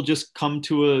you will just come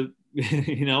to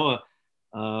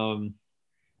a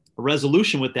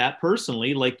resolution with that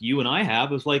personally, like you and I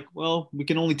have, is like, well, we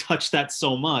can only touch that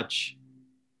so much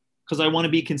because I want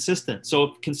to be consistent. So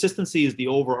if consistency is the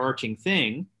overarching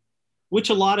thing,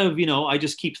 which a lot of, I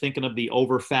just keep thinking of the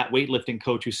over fat weightlifting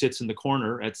coach who sits in the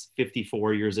corner at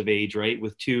 54 years of age, right?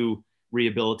 With 2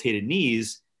 rehabilitated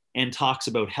knees and talks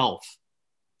about health.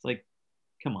 It's like,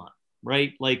 come on,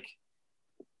 right? Like,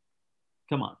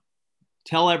 come on.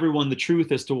 Tell everyone the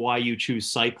truth as to why you choose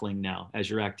cycling now as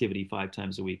your activity 5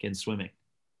 times a week and swimming,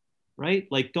 right?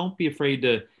 Like, don't be afraid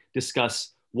to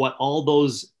discuss what all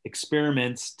those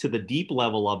experiments to the deep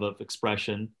level of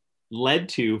expression led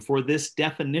to for this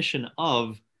definition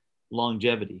of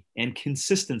longevity and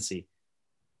consistency.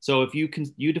 So if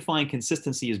you define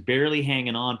consistency as barely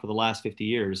hanging on for the last 50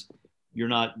 years, we're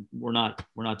not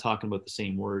talking about the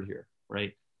same word here,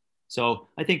 right? So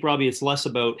I think, Robbie, it's less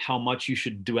about how much you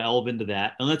should delve into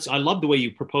that. And I love the way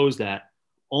you propose that.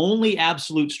 Only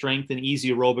absolute strength and easy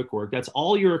aerobic work. That's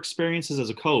all your experiences as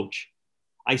a coach.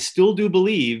 I still do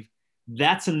believe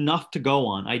that's enough to go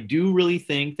on. I do really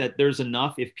think that there's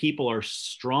enough if people are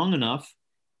strong enough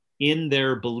in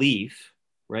their belief,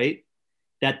 right?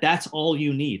 That's all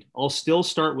you need. I'll still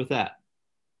start with that.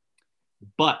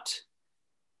 But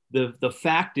the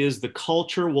fact is the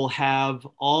culture will have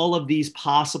all of these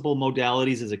possible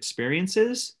modalities as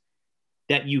experiences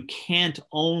that you can't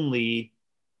only,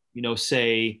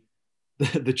 say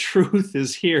the truth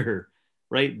is here,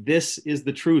 right? This is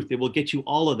the truth. It will get you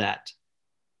all of that,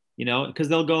 because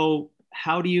they'll go,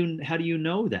 how do you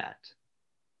know that?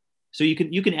 So you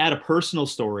can add a personal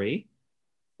story,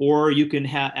 or you can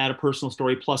add a personal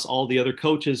story plus all the other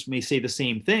coaches may say the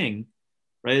same thing,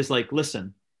 right? It's like,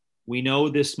 listen, we know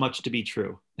this much to be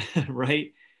true,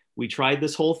 right? We tried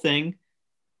this whole thing.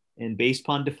 And based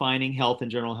upon defining health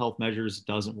and general health measures, it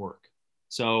doesn't work.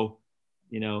 So,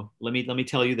 let me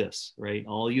tell you this, right?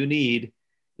 All you need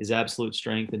is absolute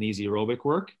strength and easy aerobic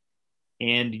work.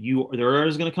 And there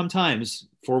is going to come times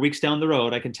 4 weeks down the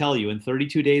road, I can tell you in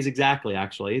 32 days exactly,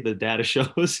 actually, the data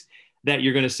shows that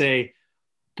you're going to say,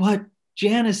 but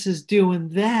Janice is doing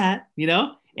that,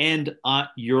 and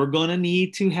you're going to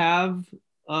need to have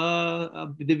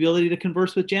the ability to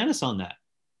converse with Janice on that,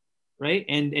 right?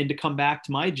 And to come back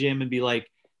to my gym and be like,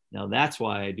 now that's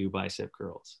why I do bicep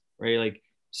curls, right? Like,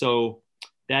 so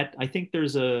that I think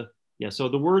there's yeah. So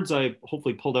the words I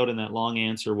hopefully pulled out in that long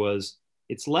answer was,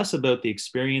 it's less about the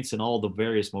experience and all the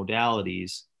various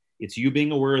modalities. It's you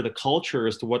being aware of the culture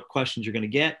as to what questions you're going to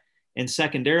get. And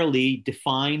secondarily,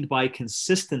 defined by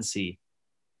consistency,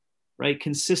 right?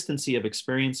 Consistency of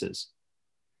experiences,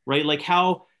 right? Like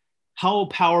how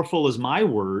powerful is my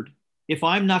word if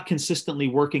I'm not consistently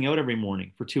working out every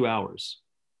morning for 2 hours?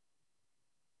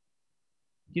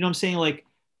 You know what I'm saying? Like,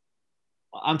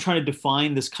 I'm trying to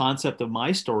define this concept of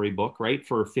my storybook, right?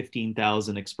 For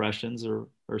 15,000 expressions or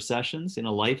sessions in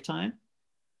a lifetime,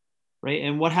 right?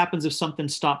 And what happens if something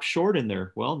stops short in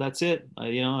there? Well, that's it.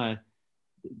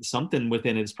 Something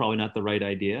within it is probably not the right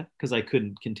idea because I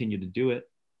couldn't continue to do it.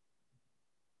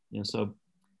 So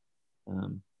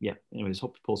yeah. Anyways,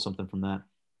 hope to pull something from that.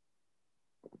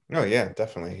 Oh yeah,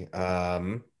 definitely.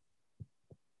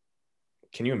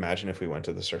 Can you imagine if we went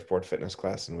to the surfboard fitness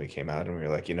class and we came out and we were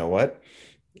like, you know what?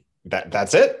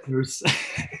 That's it.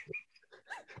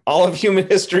 All of human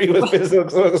history with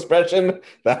physical expression.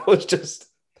 That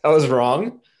was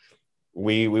wrong.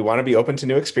 We want to be open to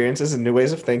new experiences and new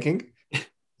ways of thinking.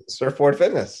 Surfboard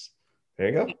fitness. There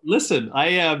you go. Listen,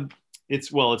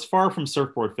 it's far from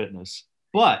surfboard fitness,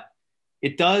 but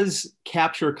it does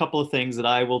capture a couple of things that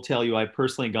I will tell you I've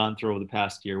personally gone through over the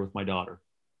past year with my daughter.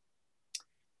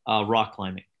 Rock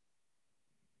climbing.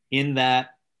 In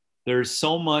that there's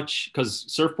so much, because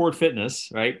surfboard fitness,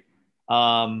 right?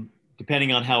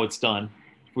 Depending on how it's done,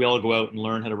 if we all go out and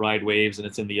learn how to ride waves and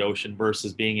it's in the ocean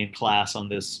versus being in class on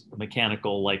this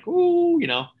mechanical, like, ooh,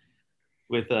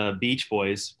 with Beach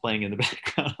Boys playing in the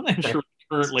background. I'm sure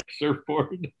current like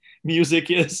surfboard music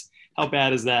is. How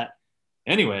bad is that?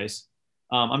 Anyways,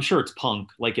 I'm sure it's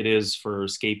punk like it is for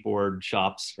skateboard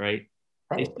shops, right?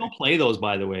 Probably. They still play those,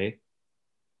 by the way.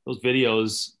 Those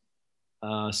videos,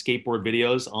 skateboard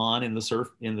videos on in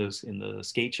the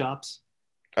skate shops.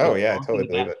 Oh yeah, I totally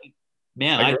believe it.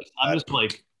 Man, I'm just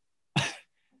like,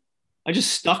 I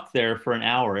just stuck there for an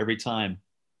hour every time.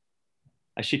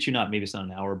 I shit you not, maybe it's not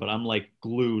an hour, but I'm like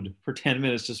glued for 10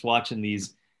 minutes just watching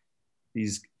these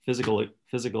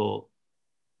physical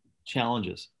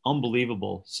challenges,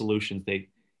 unbelievable solutions.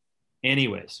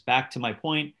 Anyways, back to my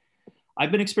point.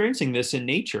 I've been experiencing this in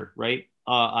nature, right?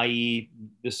 I.e.,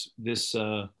 this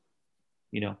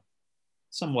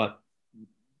somewhat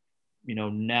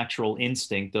natural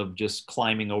instinct of just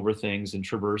climbing over things and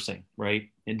traversing, right?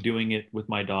 And doing it with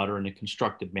my daughter in a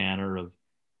constructed manner of,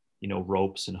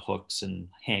 ropes and hooks and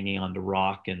hanging onto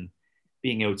rock and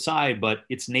being outside, but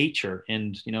it's nature.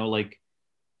 And, like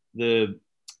the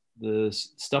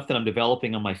stuff that I'm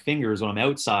developing on my fingers when I'm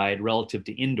outside relative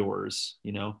to indoors,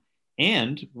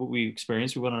 and what we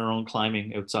experienced, we went on our own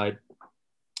climbing outside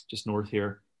just north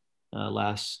here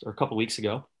a couple weeks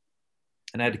ago.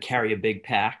 And I had to carry a big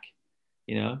pack,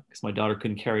 because my daughter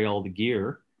couldn't carry all the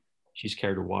gear. She's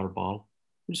carried her water bottle,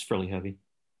 which is fairly heavy,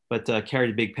 but carried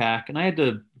a big pack. And I had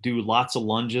to do lots of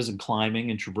lunges and climbing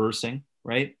and traversing,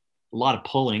 right? A lot of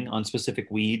pulling on specific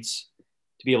weeds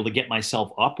to be able to get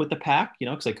myself up with the pack,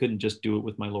 because I couldn't just do it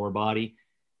with my lower body.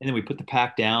 And then we put the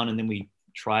pack down and then we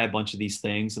try a bunch of these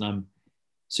things. And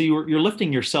so you're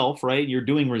lifting yourself, right? You're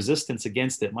doing resistance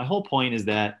against it. My whole point is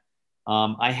that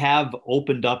I have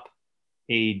opened up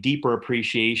a deeper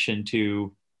appreciation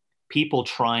to people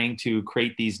trying to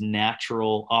create these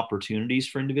natural opportunities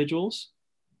for individuals,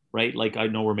 right? Like, I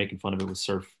know we're making fun of it with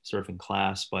surfing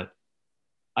class, but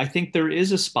I think there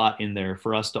is a spot in there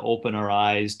for us to open our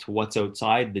eyes to what's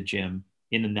outside the gym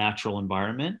in a natural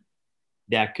environment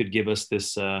that could give us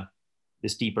this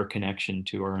deeper connection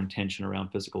to our intention around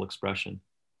physical expression.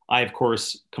 I, of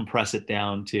course, compress it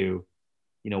down to,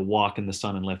 walk in the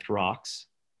sun and lift rocks,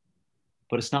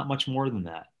 but it's not much more than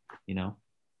that,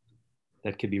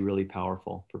 that could be really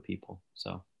powerful for people.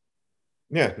 So.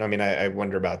 Yeah, no, I mean, I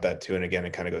wonder about that too. And again,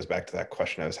 it kind of goes back to that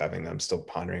question I was having that I'm still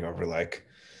pondering over, like,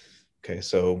 okay,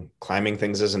 so climbing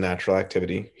things is a natural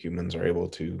activity. Humans are able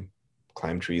to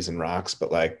climb trees and rocks,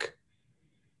 but like,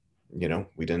 we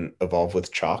didn't evolve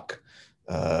with chalk.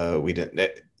 We didn't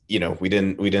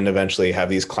eventually have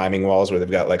these climbing walls where they've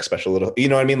got like special little,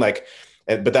 what I mean? Like,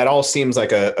 but that all seems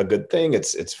like a good thing.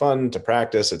 It's fun to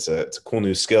practice. It's a cool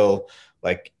new skill.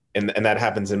 Like, and that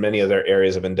happens in many other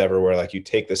areas of endeavor where like you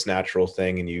take this natural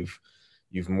thing and you've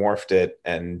morphed it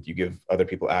and you give other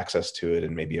people access to it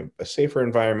and maybe a safer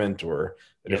environment or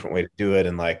a Yep. different way to do it.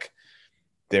 And like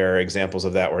there are examples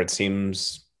of that where it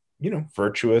seems,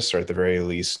 virtuous or at the very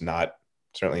least not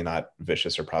certainly not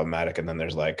vicious or problematic. And then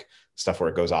there's like stuff where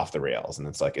it goes off the rails and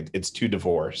it's like it's too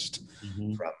divorced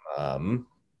Mm-hmm.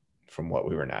 from what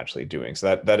we were naturally doing.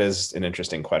 So that is an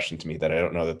interesting question to me that I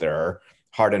don't know that there are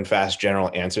hard and fast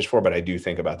general answers for, but I do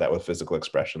think about that with physical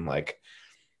expression, like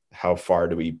how far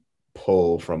do we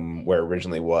pull from where it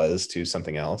originally was to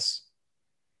something else?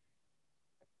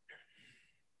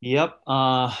 Yep.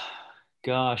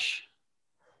 Gosh,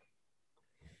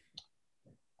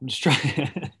 I'm just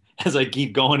trying as I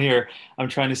keep going here. I'm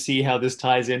trying to see how this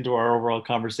ties into our overall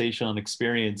conversation on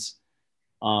experience.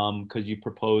 Because you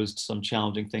proposed some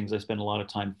challenging things I spend a lot of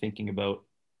time thinking about.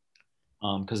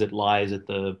 Because it lies at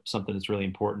the something that's really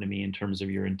important to me in terms of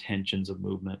your intentions of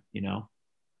movement.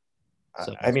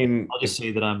 So I mean, I'll just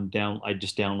say that I'm down. I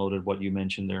just downloaded what you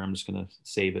mentioned there. I'm just going to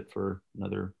save it for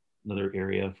another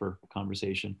area for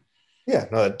conversation. yeah,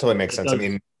 no, that totally makes It sense. I does,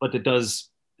 mean, but it does.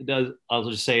 It does. I'll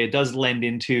just say it does lend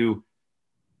into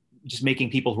just making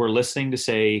people who are listening to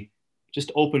say,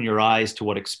 just open your eyes to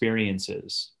what experience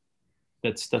is.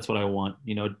 That's what I want.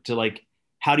 To like,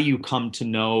 how do you come to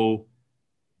know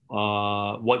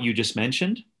what you just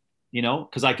mentioned?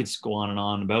 Because I could go on and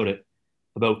on about it,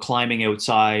 about climbing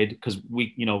outside because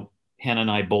Hannah and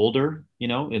I boulder,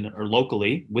 or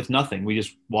locally with nothing. We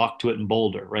just walk to it and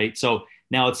boulder, right? So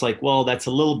now it's like, well, that's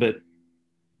a little bit.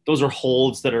 Those are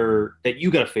holds that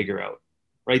you got to figure out,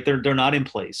 right? They're not in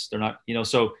place. They're not,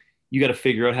 so you got to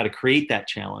figure out how to create that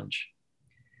challenge.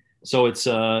 So it's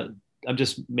I'm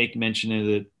just make mention of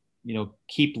that,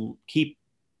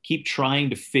 keep trying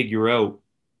to figure out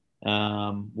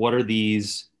what are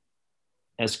these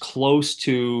as close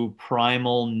to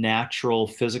primal, natural,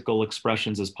 physical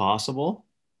expressions as possible.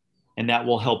 And that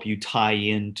will help you tie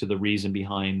into the reason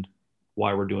behind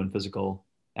why we're doing physical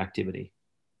activity.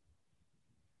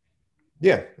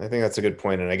 yeah, I think that's a good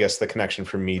point. And I guess the connection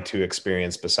for me to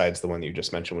experience, besides the one that you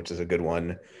just mentioned, which is a good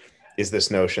one, is this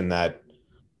notion that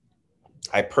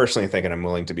I personally think, and I'm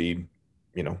willing to be,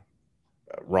 you know,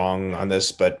 wrong on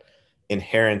this, but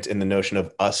inherent in the notion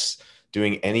of us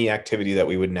doing any activity that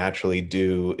we would naturally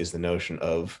do is the notion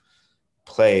of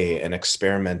play and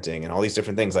experimenting and all these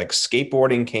different things. Like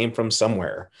skateboarding came from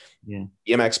somewhere. Yeah.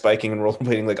 BMX biking and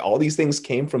rollerblading, like all these things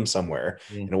came from somewhere.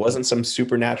 Yeah. And it wasn't some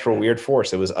supernatural weird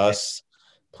force. It was us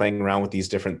playing around with these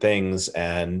different things.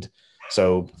 And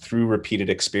so through repeated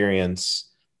experience,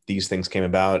 these things came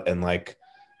about. And like,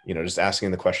 just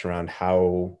asking the question around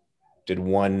how did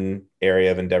one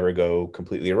area of endeavor go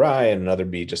completely awry and another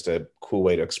be just a cool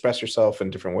way to express yourself in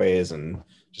different ways, and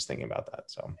just thinking about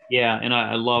that. So Yeah, and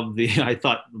I love I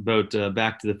thought about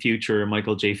Back to the Future,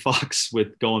 Michael J. Fox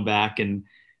with going back and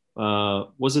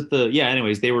was it yeah,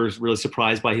 anyways, they were really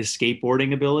surprised by his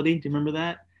skateboarding ability. Do you remember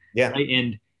that? yeah, Right.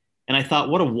 And I thought,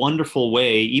 what a wonderful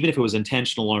way, even if it was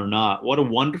intentional or not, what a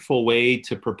wonderful way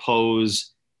to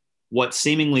propose what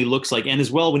seemingly looks like, and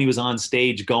as well when he was on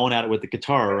stage going at it with the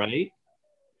guitar, right?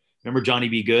 Remember Johnny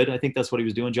B. Good? I think that's what he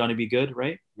was doing, Johnny B. Good,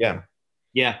 right? yeah,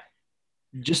 Yeah,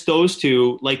 just those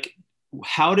two, like,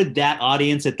 how did that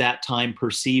audience at that time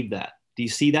perceive that? Do you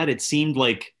see that? It seemed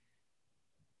like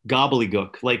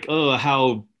gobbledygook, like, oh,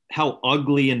 how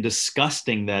ugly and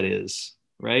disgusting that is,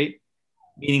 right?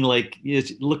 Meaning like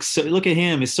it looks so, look at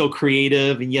him, it's so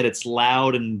creative and yet it's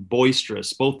loud and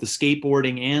boisterous, both the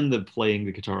skateboarding and the playing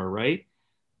the guitar, right?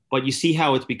 But you see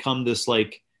how it's become this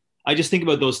like, I just think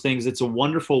about those things. It's a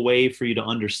wonderful way for you to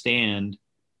understand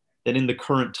that in the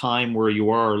current time where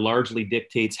you are largely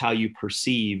dictates how you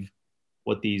perceive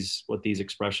what these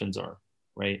expressions are,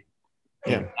 right?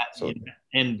 yeah. And So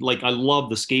and like I love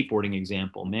the skateboarding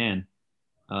example, man.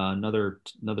 Another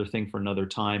thing for another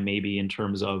time, maybe in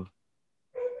terms of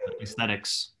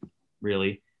aesthetics,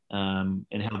 really, and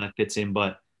how that fits in.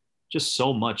 But just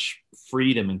so much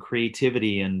freedom and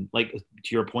creativity, and like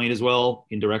to your point as well,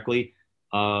 indirectly,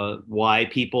 why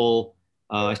people.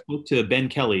 I spoke to Ben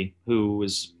Kelly, who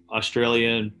was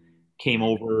Australian, came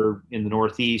over in the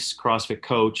Northeast, CrossFit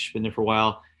coach, been there for a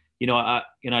while. I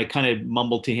kind of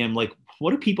mumbled to him like,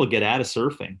 "What do people get out of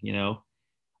surfing?"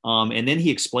 And then he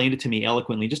explained it to me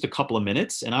eloquently, just a couple of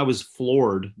minutes, and I was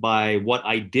floored by what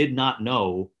I did not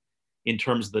know in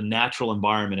terms of the natural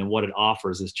environment and what it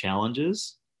offers as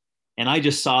challenges. And I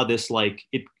just saw this like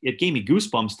it gave me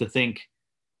goosebumps to think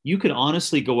you could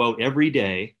honestly go out every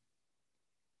day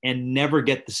and never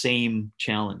get the same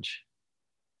challenge.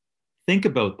 Think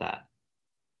about that.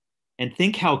 And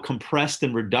think how compressed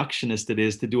and reductionist it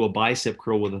is to do a bicep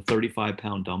curl with a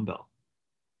 35-pound dumbbell.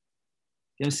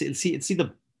 You know, see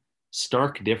the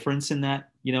stark difference in that,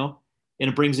 you know? And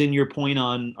it brings in your point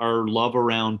on our love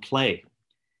around play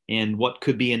and what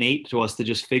could be innate to us to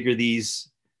just have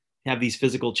these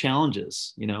physical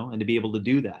challenges, you know, and to be able to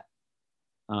do that.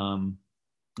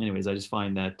 Anyways, I just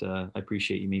find that I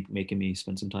appreciate you making me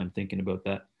spend some time thinking about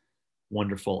that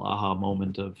wonderful aha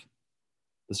moment of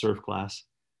the surf class.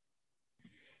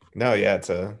 No, yeah, it's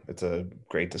a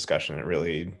great discussion. It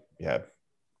really, yeah,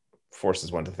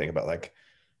 forces one to think about like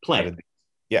Play.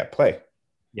 Play.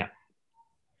 Yeah.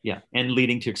 Yeah. And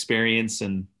leading to experience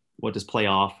and what does play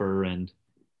offer. And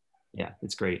yeah,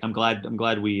 it's great. I'm glad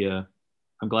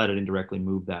it indirectly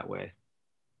moved that way.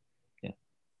 Yeah.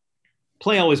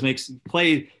 Play always makes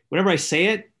play whenever I say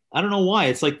it, I don't know why.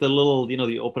 It's like the little, you know,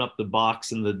 you open up the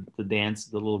box and the dance,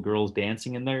 the little girls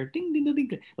dancing in there. Ding, ding, ding,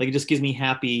 ding. Like it just gives me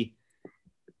happy,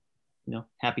 you know,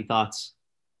 happy thoughts.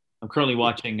 I'm currently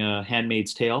watching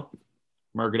Handmaid's Tale,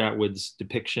 Margaret Atwood's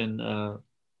depiction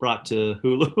brought to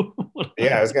Hulu.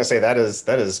 Yeah, I was gonna say that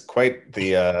is quite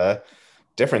the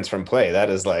difference from Play. That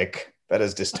is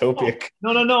dystopic.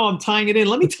 No, I'm tying it in.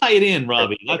 Let me tie it in,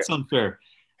 Robbie. That's unfair.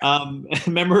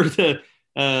 Remember the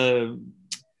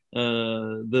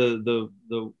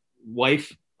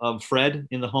wife of Fred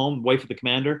in the home, wife of the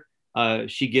commander.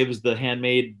 She gives the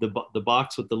handmaid the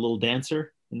box with the little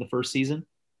dancer in the first season.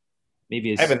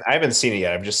 Maybe I haven't seen it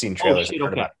yet. I've just seen trailers. Oh, shit,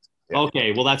 okay. Yeah.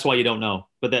 Okay, well that's why you don't know.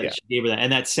 But that she gave her that,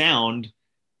 and that sound,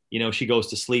 you know, she goes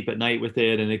to sleep at night with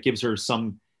it, and it gives her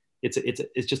some. It's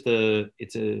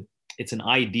an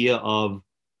idea of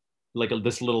like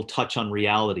this little touch on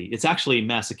reality. It's actually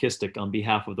masochistic on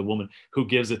behalf of the woman who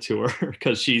gives it to her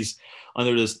because she's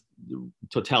under this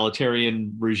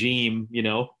totalitarian regime, you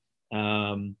know,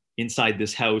 inside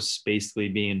this house, basically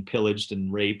being pillaged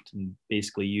and raped and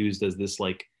basically used as this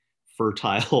like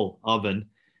fertile oven,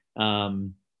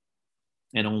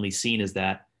 and only seen as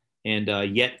that. And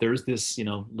yet there's this, you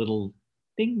know, little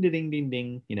ding, ding, ding,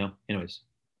 ding, you know. Anyways,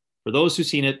 for those who've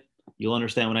seen it, you'll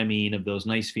understand what I mean of those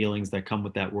nice feelings that come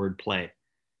with that word play.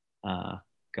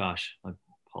 Gosh, I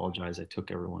apologize. I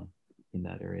took everyone in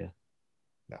that area.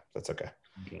 No, that's okay.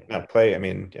 No, play, I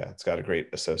mean, yeah, it's got a great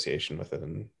association with it.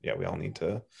 And yeah, we all need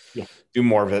to do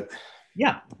more of it.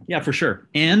 Yeah, for sure.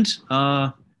 And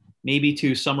maybe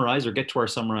to summarize or get to our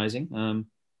summarizing,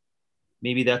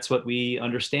 maybe that's what we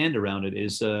understand around it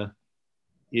is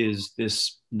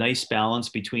this nice balance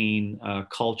between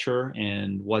culture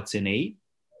and what's innate.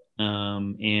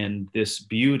 And this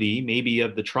beauty, maybe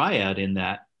of the triad in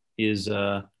that is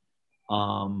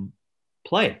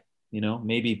play. You know,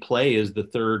 maybe play is the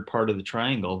third part of the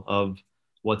triangle of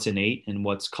what's innate and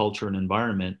what's culture and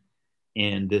environment.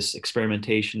 And this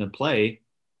experimentation of play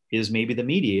is maybe the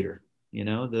mediator. You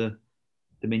know, the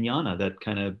manana that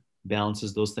kind of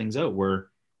balances those things out. Where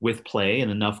with play and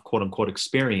enough quote unquote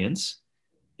experience,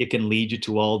 it can lead you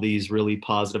to all these really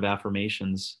positive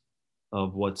affirmations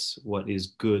of what is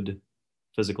good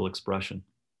physical expression.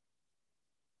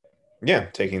 Yeah,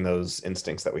 taking those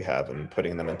instincts that we have and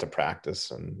putting them into practice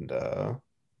and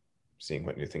seeing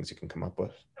what new things you can come up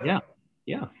with. Yeah.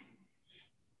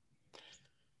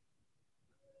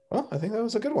 Well, I think that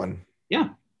was a good one. Yeah.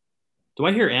 Do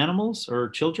I hear animals or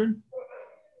children?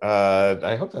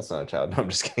 I hope that's not a child. No, I'm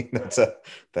just kidding.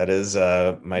 That is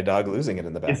my dog losing it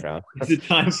in the background. Is it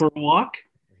time for a walk?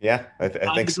 Yeah, I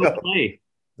think so. Play.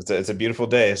 It's a beautiful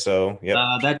day, so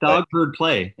yeah. That dog heard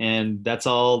play, and that's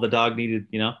all the dog needed,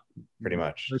 you know. Pretty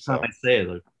much. Every time I say it,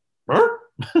 like,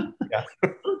 yeah. I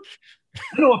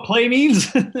know what play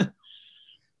means.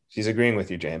 She's agreeing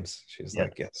with you, James. She's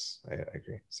like, yes, I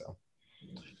agree. So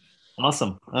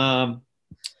awesome. I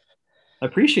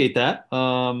appreciate that.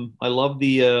 I love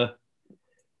the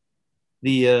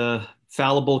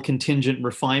fallible contingent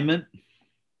refinement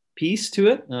piece to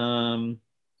it.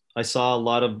 I saw a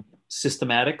lot of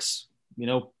systematics, you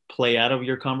know, play out of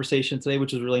your conversation today,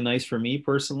 which is really nice for me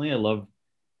personally. I love,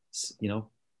 you know,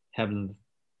 having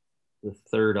the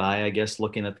third eye, I guess,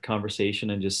 looking at the conversation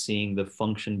and just seeing the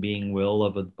function being will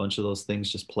of a bunch of those things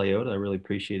just play out. I really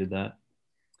appreciated that.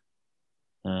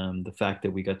 The fact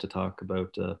that we got to talk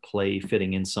about play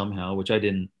fitting in somehow, which I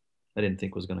didn't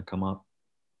think was going to come up.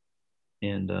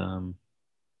 And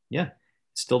yeah, it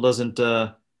still doesn't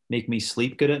make me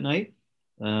sleep good at night.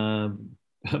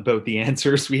 About the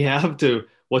answers we have to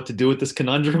what to do with this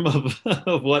conundrum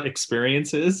of what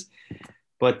experience is,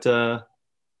 but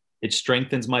it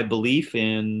strengthens my belief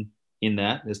in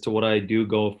that as to what I do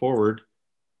go forward,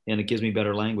 and it gives me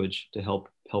better language to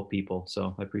help people.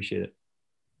 So I appreciate it.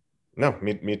 No,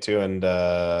 me too. And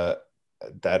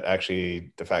that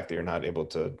actually, the fact that you're not able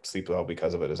to sleep well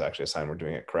because of it is actually a sign we're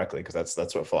doing it correctly, because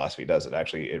that's what philosophy does.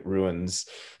 It ruins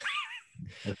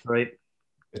That's right.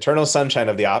 eternal sunshine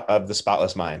of the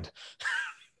spotless mind.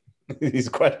 These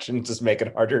questions just make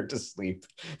it harder to sleep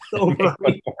So and make one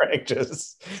bright. more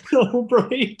anxious. So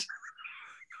bright.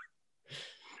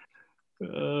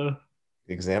 Uh,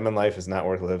 The examined life is not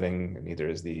worth living, and neither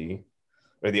is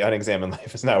or the unexamined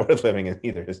life is not worth living, and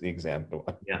neither is the examined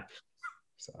one. yeah.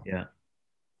 So Yeah.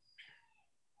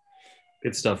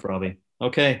 Good stuff, Robbie.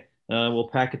 Okay. We'll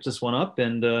package this one up,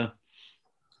 and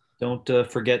don't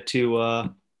forget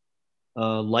to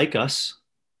like us,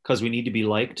 because we need to be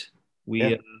liked.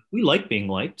 yeah, We like being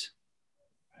liked.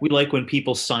 We like when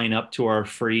people sign up to our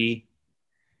free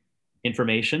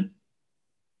information.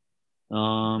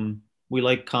 We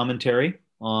like commentary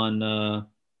on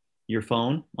your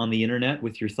phone, on the internet,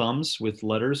 with your thumbs, with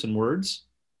letters and words.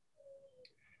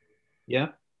 Yeah.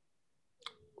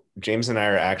 James and I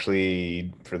are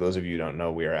actually, for those of you who don't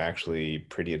know, we are actually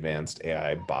pretty advanced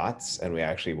AI bots, and we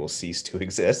actually will cease to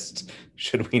exist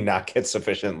should we not get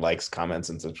sufficient likes, comments,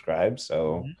 and subscribes.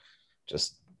 So Mhm.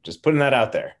 just putting that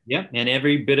out there. Yeah. And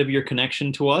every bit of your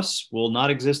connection to us will not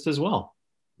exist as well.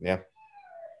 Yeah.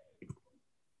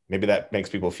 Maybe that makes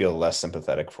people feel less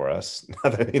sympathetic for us. Now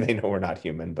that they know we're not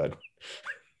human, but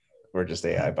we're just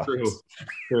AI True. bots.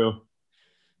 True.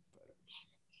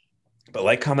 But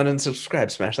like, comment, and subscribe.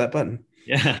 Smash that button.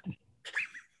 Yeah.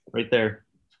 Right there.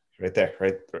 Right there.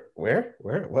 Right. Where?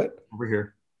 What? Over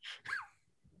here.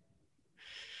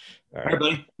 All All right, right.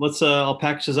 buddy. Let's I'll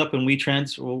package this up and we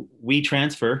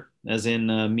transfer, as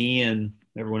in me and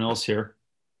everyone else here.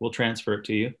 We'll transfer it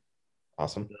to you.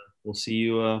 Awesome. We'll see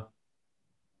you on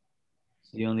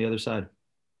the other side.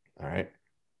 All right.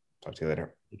 Talk to you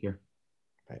later. Take care.